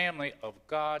this family of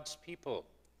God's people,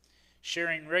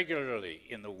 sharing regularly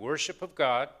in the worship of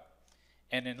God,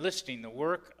 and enlisting the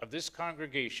work of this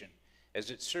congregation as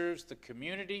it serves the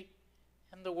community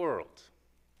and the world?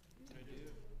 I do.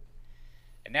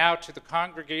 And now to the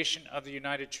congregation of the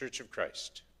United Church of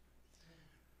Christ,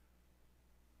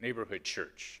 neighborhood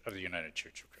church of the United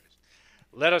Church of Christ.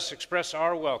 Let us express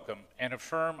our welcome and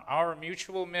affirm our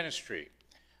mutual ministry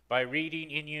by reading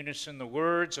in unison the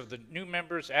words of the new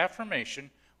members'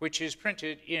 affirmation, which is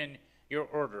printed in your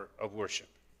order of worship.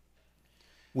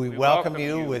 We welcome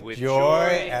you with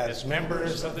joy as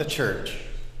members of the church.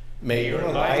 May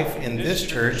your life in this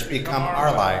church become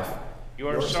our life,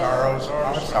 your sorrows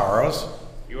our sorrows,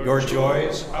 your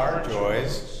joys our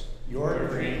joys, your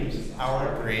dreams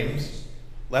our dreams.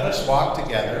 Let us walk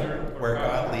together where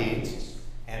God leads,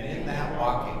 and in that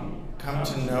walking, come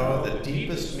to know the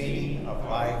deepest meaning of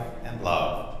life and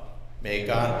love. May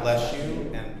God bless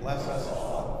you and bless us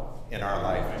all in our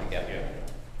life together.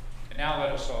 And now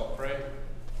let us all pray.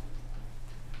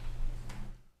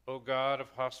 O God of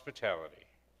hospitality,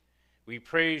 we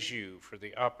praise you for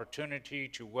the opportunity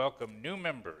to welcome new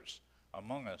members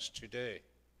among us today.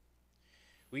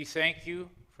 We thank you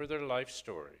for their life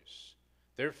stories,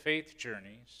 their faith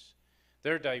journeys,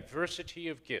 their diversity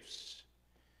of gifts.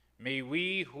 May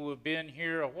we who have been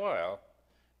here a while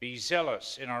be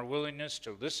zealous in our willingness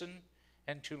to listen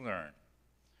and to learn.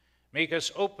 Make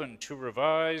us open to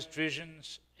revised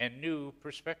visions and new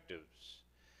perspectives.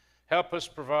 Help us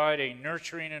provide a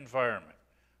nurturing environment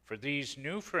for these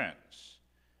new friends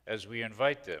as we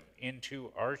invite them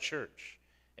into our church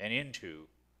and into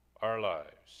our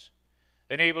lives.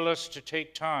 Enable us to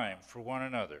take time for one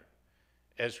another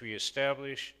as we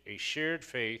establish a shared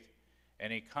faith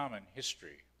and a common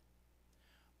history.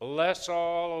 Bless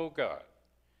all, O God,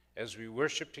 as we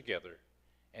worship together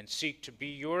and seek to be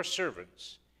your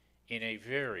servants in a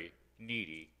very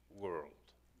needy world.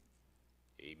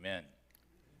 Amen.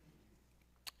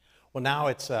 Well, now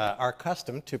it's our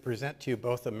custom to present to you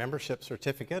both a membership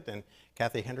certificate, and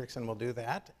Kathy Hendrickson will do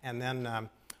that. And then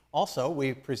also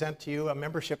we present to you a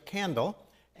membership candle,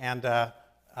 and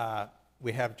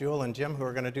we have Jewel and Jim who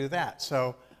are going to do that.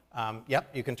 So,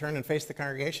 yep, you can turn and face the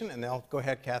congregation, and they'll go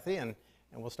ahead, Kathy, and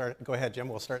we'll start. Go ahead, Jim.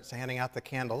 We'll start handing out the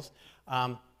candles.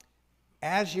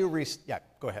 As you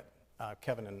go ahead,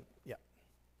 Kevin and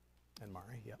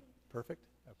Mari. Yep, perfect.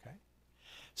 Okay.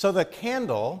 So the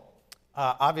candle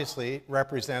obviously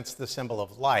represents the symbol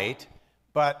of light,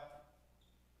 but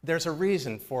there's a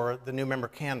reason for the new member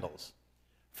candles.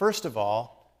 First of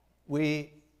all,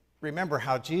 we remember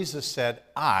how Jesus said,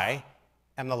 "I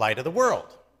am the light of the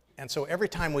world." And so every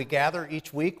time we gather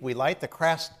each week, we light the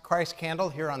Christ candle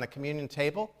here on the communion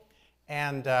table,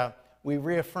 and we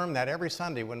reaffirm that every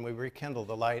Sunday when we rekindle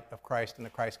the light of Christ in the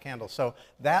Christ candle. So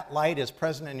that light is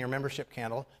present in your membership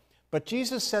candle, but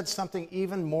Jesus said something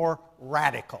even more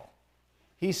radical.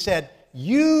 He said,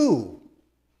 "You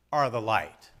are the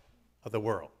light of the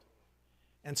world."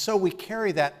 And so we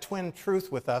carry that twin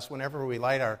truth with us whenever we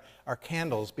light our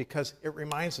candles, because it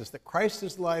reminds us that Christ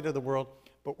is the light of the world,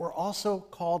 but we're also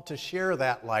called to share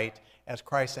that light as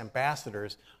Christ's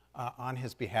ambassadors on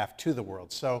his behalf to the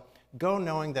world. So go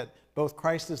knowing that both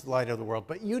Christ is the light of the world,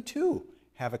 but you too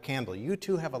have a candle. You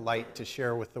too have a light to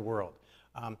share with the world.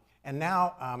 And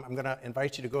now I'm going to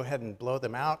invite you to go ahead and blow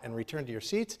them out and return to your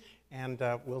seats, and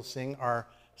we'll sing our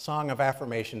song of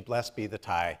affirmation, "Blessed be the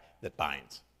tie that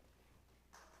binds."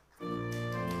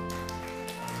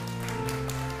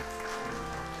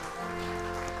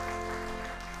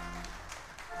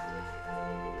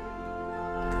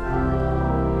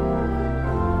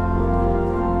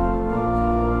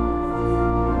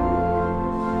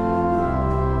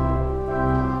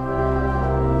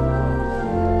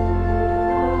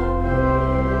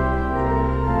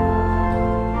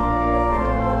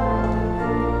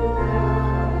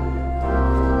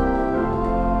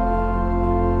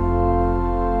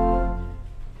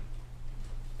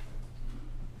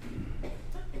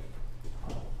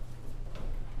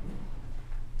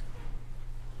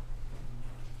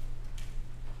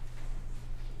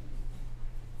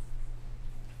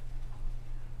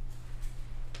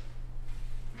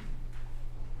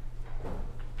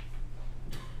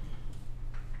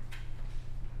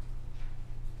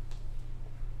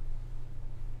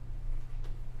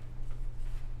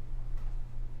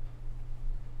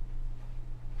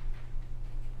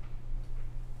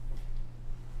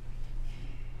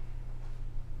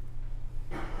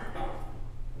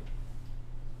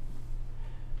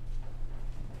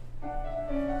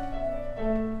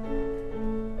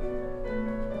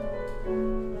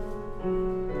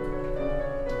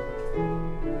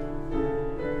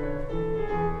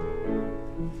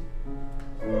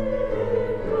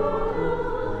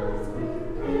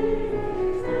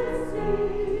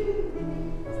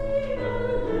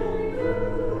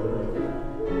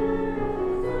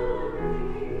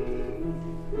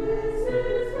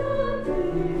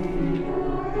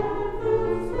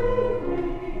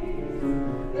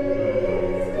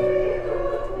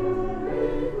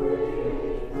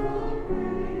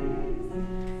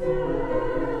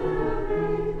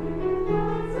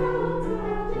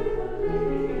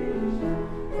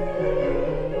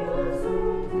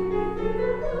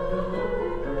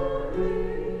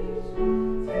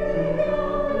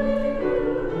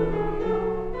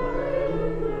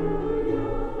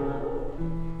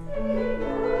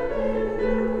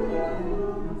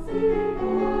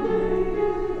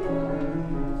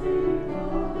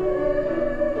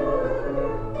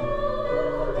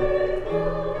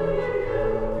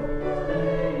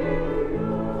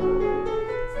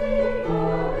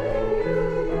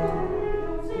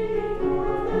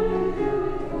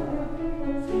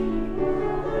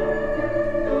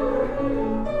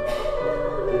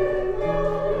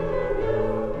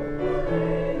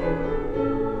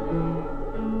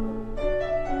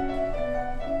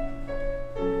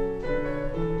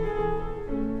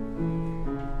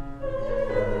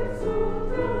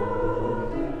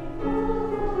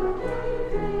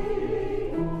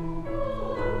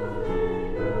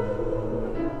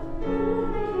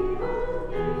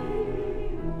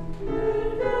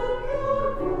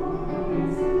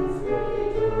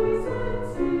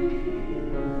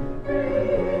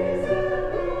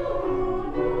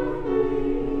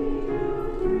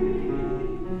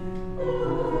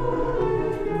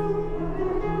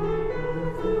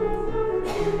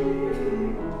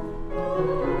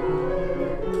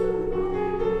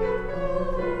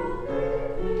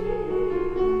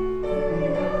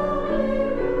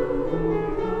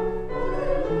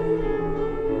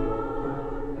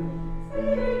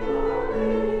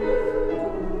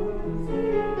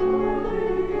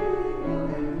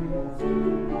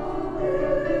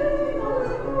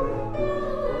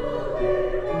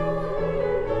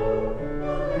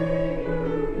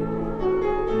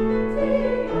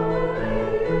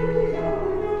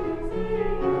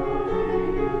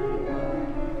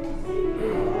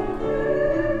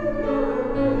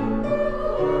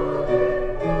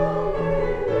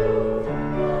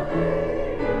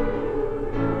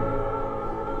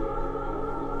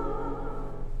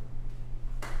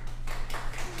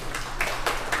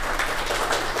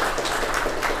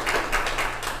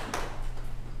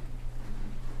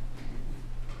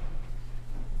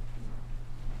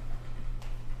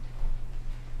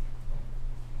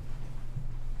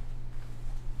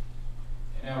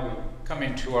 come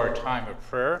into our time of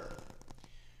prayer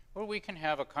where we can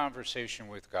have a conversation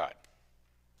with God.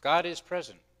 God is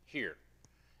present here,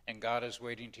 and God is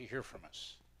waiting to hear from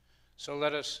us. So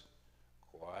let us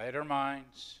quiet our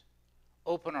minds,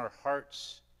 open our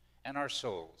hearts and our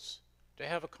souls to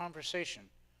have a conversation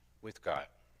with God.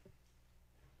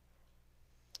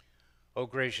 O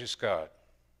gracious God,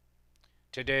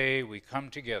 today we come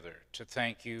together to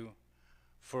thank you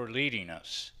for leading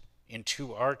us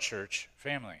into our church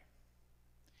family.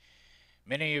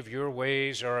 Many of your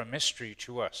ways are a mystery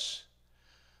to us,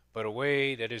 but a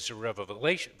way that is a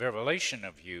revelation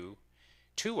of you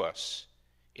to us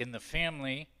in the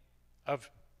family of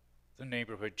the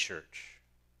neighborhood church.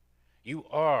 You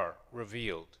are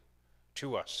revealed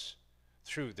to us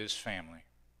through this family.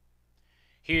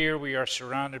 Here we are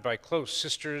surrounded by close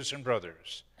sisters and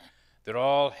brothers that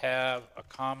all have a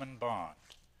common bond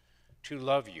to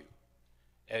love you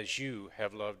as you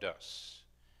have loved us,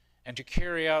 and to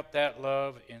carry out that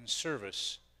love in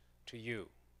service to you.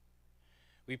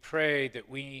 We pray that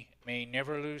we may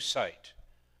never lose sight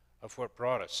of what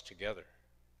brought us together,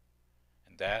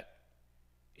 and that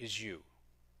is you.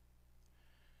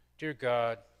 Dear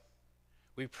God,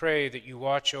 we pray that you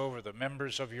watch over the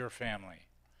members of your family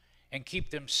and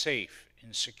keep them safe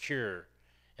and secure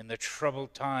in the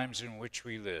troubled times in which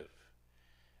we live,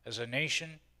 as a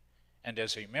nation and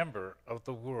as a member of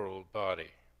the world body.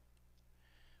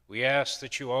 We ask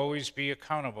that you always be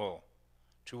accountable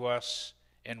to us,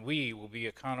 and we will be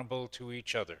accountable to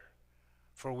each other,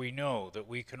 for we know that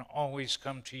we can always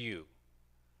come to you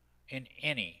in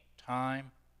any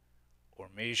time or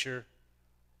measure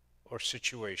or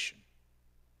situation.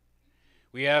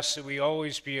 We ask that we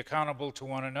always be accountable to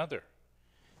one another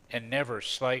and never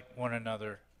slight one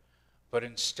another, but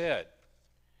instead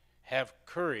have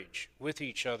courage with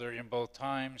each other in both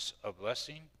times of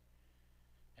blessing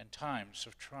and times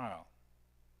of trial.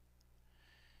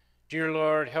 Dear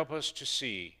Lord, help us to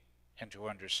see and to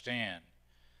understand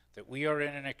that we are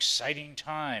in an exciting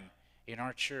time in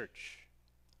our church.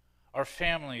 Our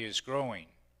family is growing,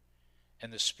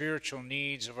 and the spiritual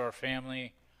needs of our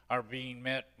family are being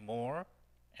met more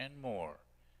and more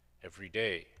every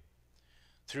day.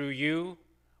 Through you,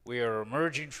 we are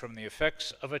emerging from the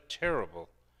effects of a terrible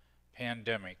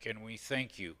pandemic, and we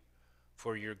thank you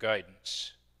for your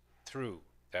guidance through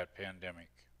that pandemic.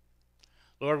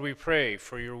 Lord, we pray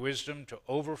for your wisdom to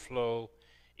overflow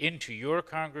into your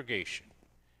congregation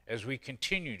as we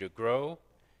continue to grow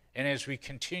and as we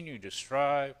continue to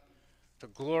strive to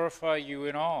glorify you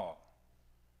in all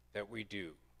that we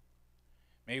do.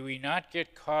 May we not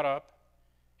get caught up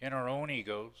in our own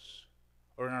egos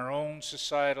or in our own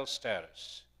societal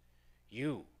status.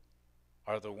 You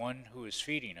are the one who is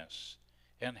feeding us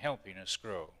and helping us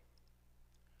grow.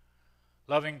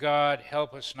 Loving God,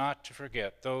 help us not to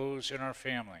forget those in our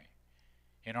family,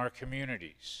 in our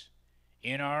communities,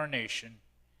 in our nation,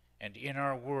 and in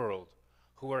our world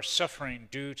who are suffering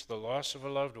due to the loss of a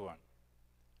loved one,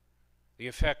 the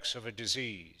effects of a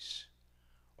disease,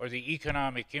 or the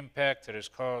economic impact that has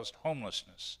caused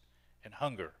homelessness and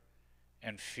hunger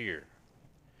and fear.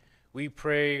 We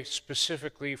pray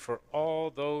specifically for all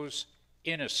those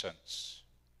innocents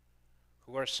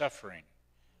who are suffering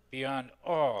beyond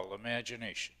all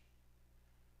imagination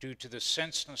due to the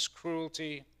senseless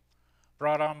cruelty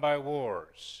brought on by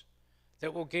wars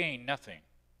that will gain nothing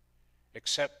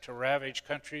except to ravage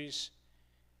countries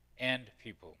and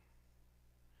people.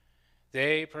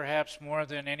 They, perhaps more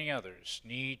than any others,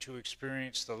 need to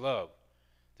experience the love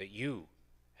that you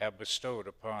have bestowed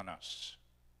upon us.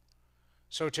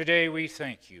 So today we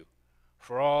thank you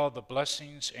for all the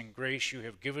blessings and grace you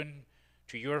have given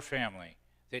to your family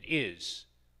that is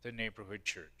the neighborhood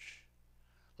church.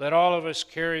 Let all of us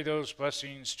carry those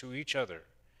blessings to each other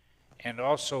and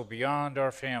also beyond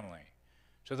our family,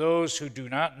 to those who do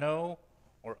not know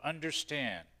or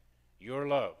understand your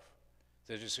love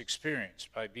that is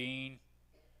experienced by being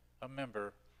a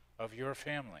member of your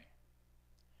family.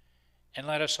 And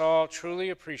let us all truly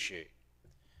appreciate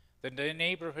that the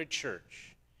neighborhood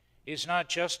church is not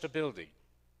just a building,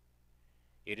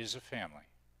 it is a family,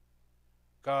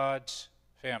 God's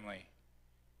family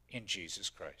in Jesus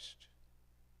Christ.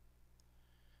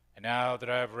 And now that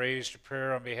I have raised a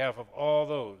prayer on behalf of all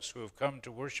those who have come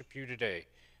to worship you today,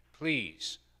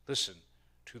 please listen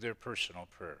to their personal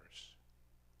prayers.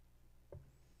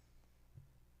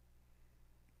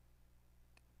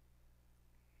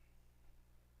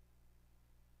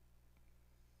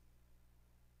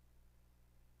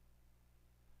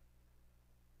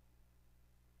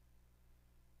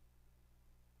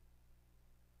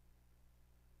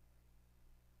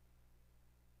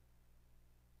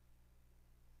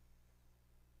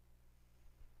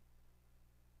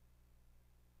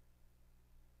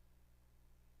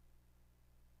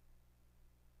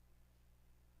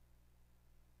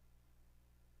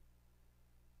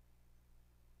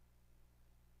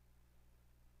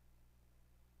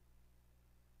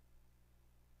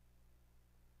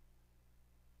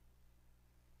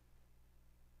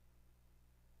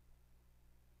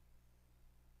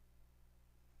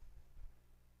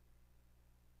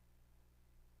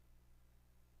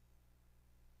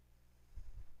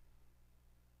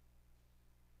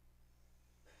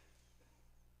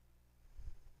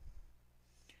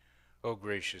 O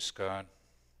gracious God,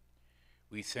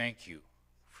 we thank you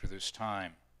for this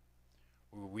time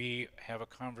where we have a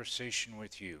conversation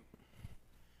with you,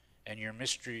 and your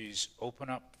mysteries open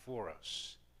up for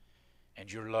us,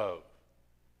 and your love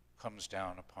comes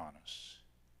down upon us.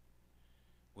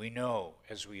 We know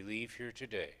as we leave here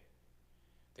today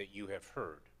that you have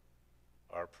heard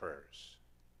our prayers.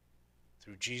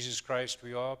 Through Jesus Christ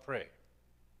we all pray.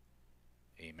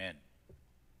 Amen.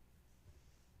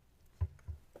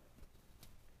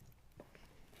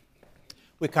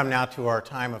 We come now to our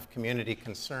time of community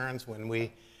concerns when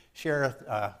we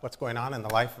share what's going on in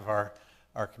the life of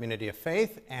our community of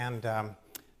faith. And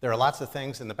there are lots of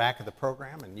things in the back of the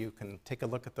program, and you can take a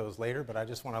look at those later, but I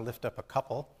just want to lift up a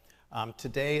couple.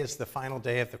 Today is the final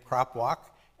day of the crop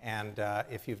walk, and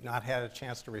if you've not had a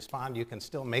chance to respond, you can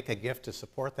still make a gift to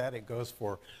support that. It goes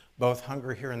for both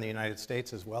hunger here in the United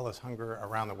States as well as hunger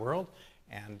around the world,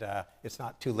 and it's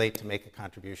not too late to make a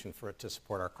contribution for it to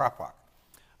support our crop walk.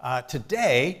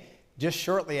 Today, just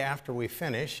shortly after we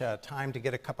finish, time to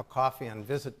get a cup of coffee and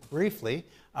visit briefly,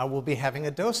 we'll be having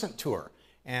a docent tour.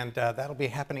 And that'll be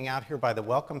happening out here by the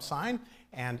welcome sign.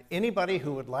 And anybody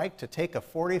who would like to take a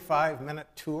 45-minute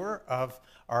tour of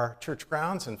our church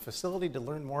grounds and facility to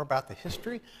learn more about the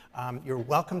history, you're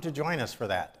welcome to join us for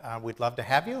that. We'd love to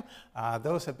have you.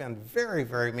 Those have been very,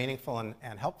 very meaningful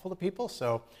and helpful to people.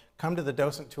 So come to the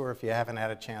docent tour if you haven't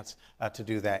had a chance to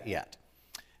do that yet.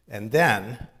 And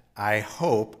then I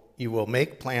hope you will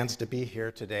make plans to be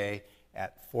here today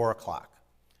at 4 o'clock.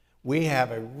 We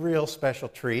have a real special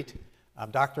treat.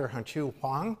 Dr. Hanchu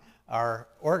Huang, our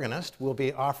organist, will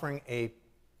be offering a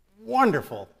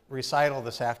wonderful recital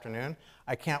this afternoon.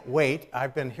 I can't wait.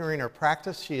 I've been hearing her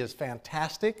practice. She is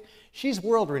fantastic. She's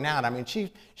world-renowned. I mean,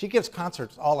 she gives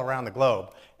concerts all around the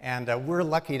globe, and we're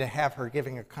lucky to have her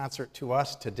giving a concert to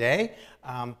us today.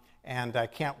 And I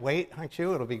can't wait,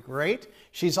 Hanchu. It'll be great.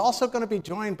 She's also going to be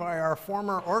joined by our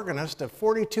former organist of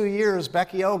 42 years,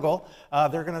 Becky Ogle.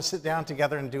 They're going to sit down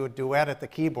together and do a duet at the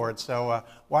keyboard. So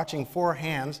watching 4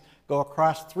 hands go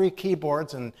across 3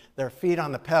 keyboards and their feet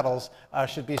on the pedals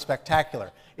should be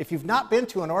spectacular. If you've not been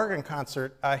to an organ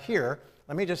concert here,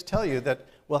 let me just tell you that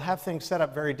we'll have things set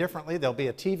up very differently. There'll be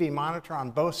a TV monitor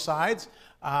on both sides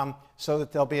so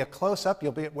that there'll be a close-up.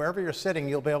 You'll be, wherever you're sitting,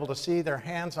 you'll be able to see their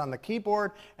hands on the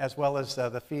keyboard as well as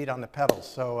the feet on the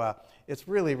pedals. So it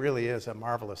really, really is a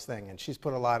marvelous thing, and she's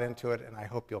put a lot into it, and I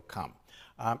hope you'll come.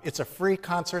 It's a free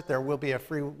concert. There will be a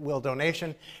free will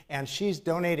donation, and she's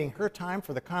donating her time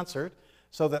for the concert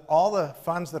so that all the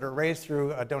funds that are raised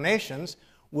through donations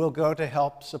will go to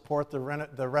help support the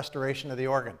restoration of the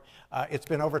organ. It's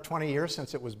been over 20 years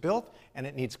since it was built, and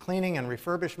it needs cleaning and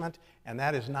refurbishment, and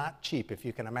that is not cheap, if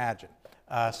you can imagine.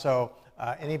 So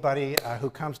anybody who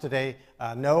comes today,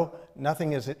 no,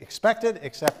 nothing is expected,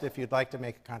 except if you'd like to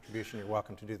make a contribution, you're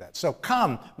welcome to do that. So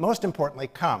come, most importantly,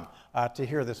 come to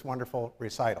hear this wonderful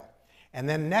recital. And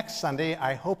then next Sunday,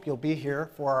 I hope you'll be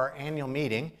here for our annual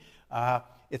meeting.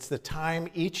 It's the time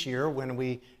each year when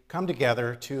we come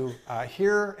together to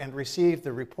hear and receive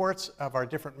the reports of our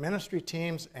different ministry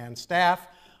teams and staff,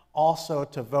 also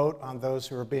to vote on those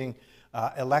who are being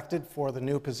elected for the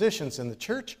new positions in the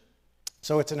church.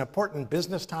 So it's an important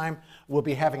business time. We'll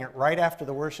be having it right after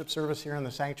the worship service here in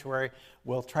the sanctuary.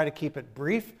 We'll try to keep it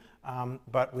brief,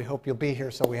 but we hope you'll be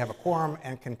here so we have a quorum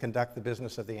and can conduct the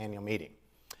business of the annual meeting.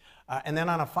 And then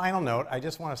on a final note, I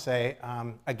just want to say,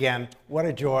 again, what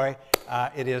a joy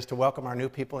it is to welcome our new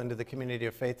people into the community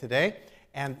of faith today.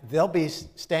 And they'll be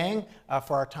staying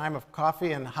for our time of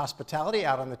coffee and hospitality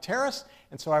out on the terrace.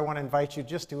 And so I want to invite you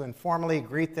just to informally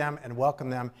greet them and welcome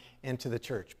them into the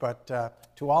church. But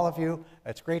to all of you,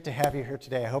 it's great to have you here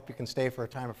today. I hope you can stay for a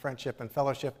time of friendship and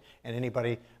fellowship. And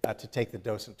anybody to take the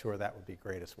docent tour, that would be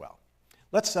great as well.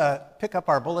 Let's pick up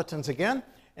our bulletins again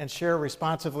and share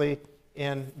responsively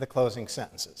in the closing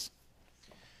sentences.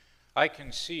 I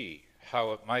can see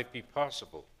how it might be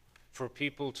possible for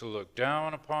people to look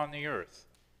down upon the earth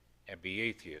and be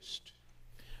atheist.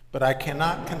 But I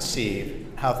cannot conceive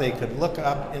how they could look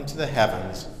up into the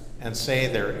heavens and say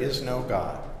there is no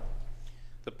God.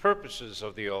 The purposes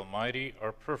of the Almighty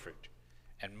are perfect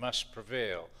and must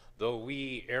prevail, though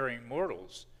we, erring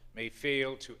mortals, may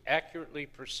fail to accurately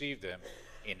perceive them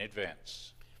in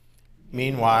advance.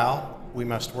 Meanwhile, we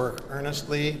must work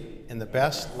earnestly in the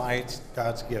best lights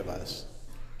God's give us,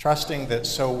 trusting that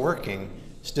so working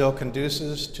still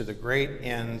conduces to the great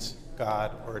ends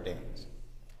God ordains.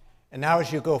 And now as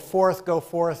you go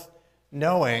forth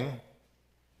knowing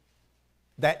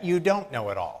that you don't know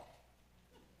it all.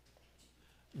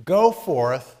 Go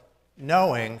forth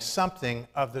knowing something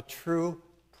of the true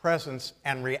presence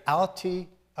and reality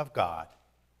of God.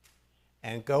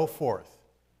 and go forth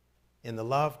in the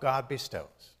love God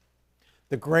bestows.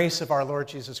 The grace of our Lord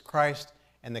Jesus Christ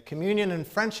and the communion and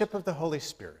friendship of the Holy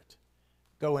Spirit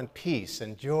go in peace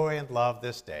and joy and love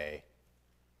this day.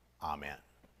 Amen.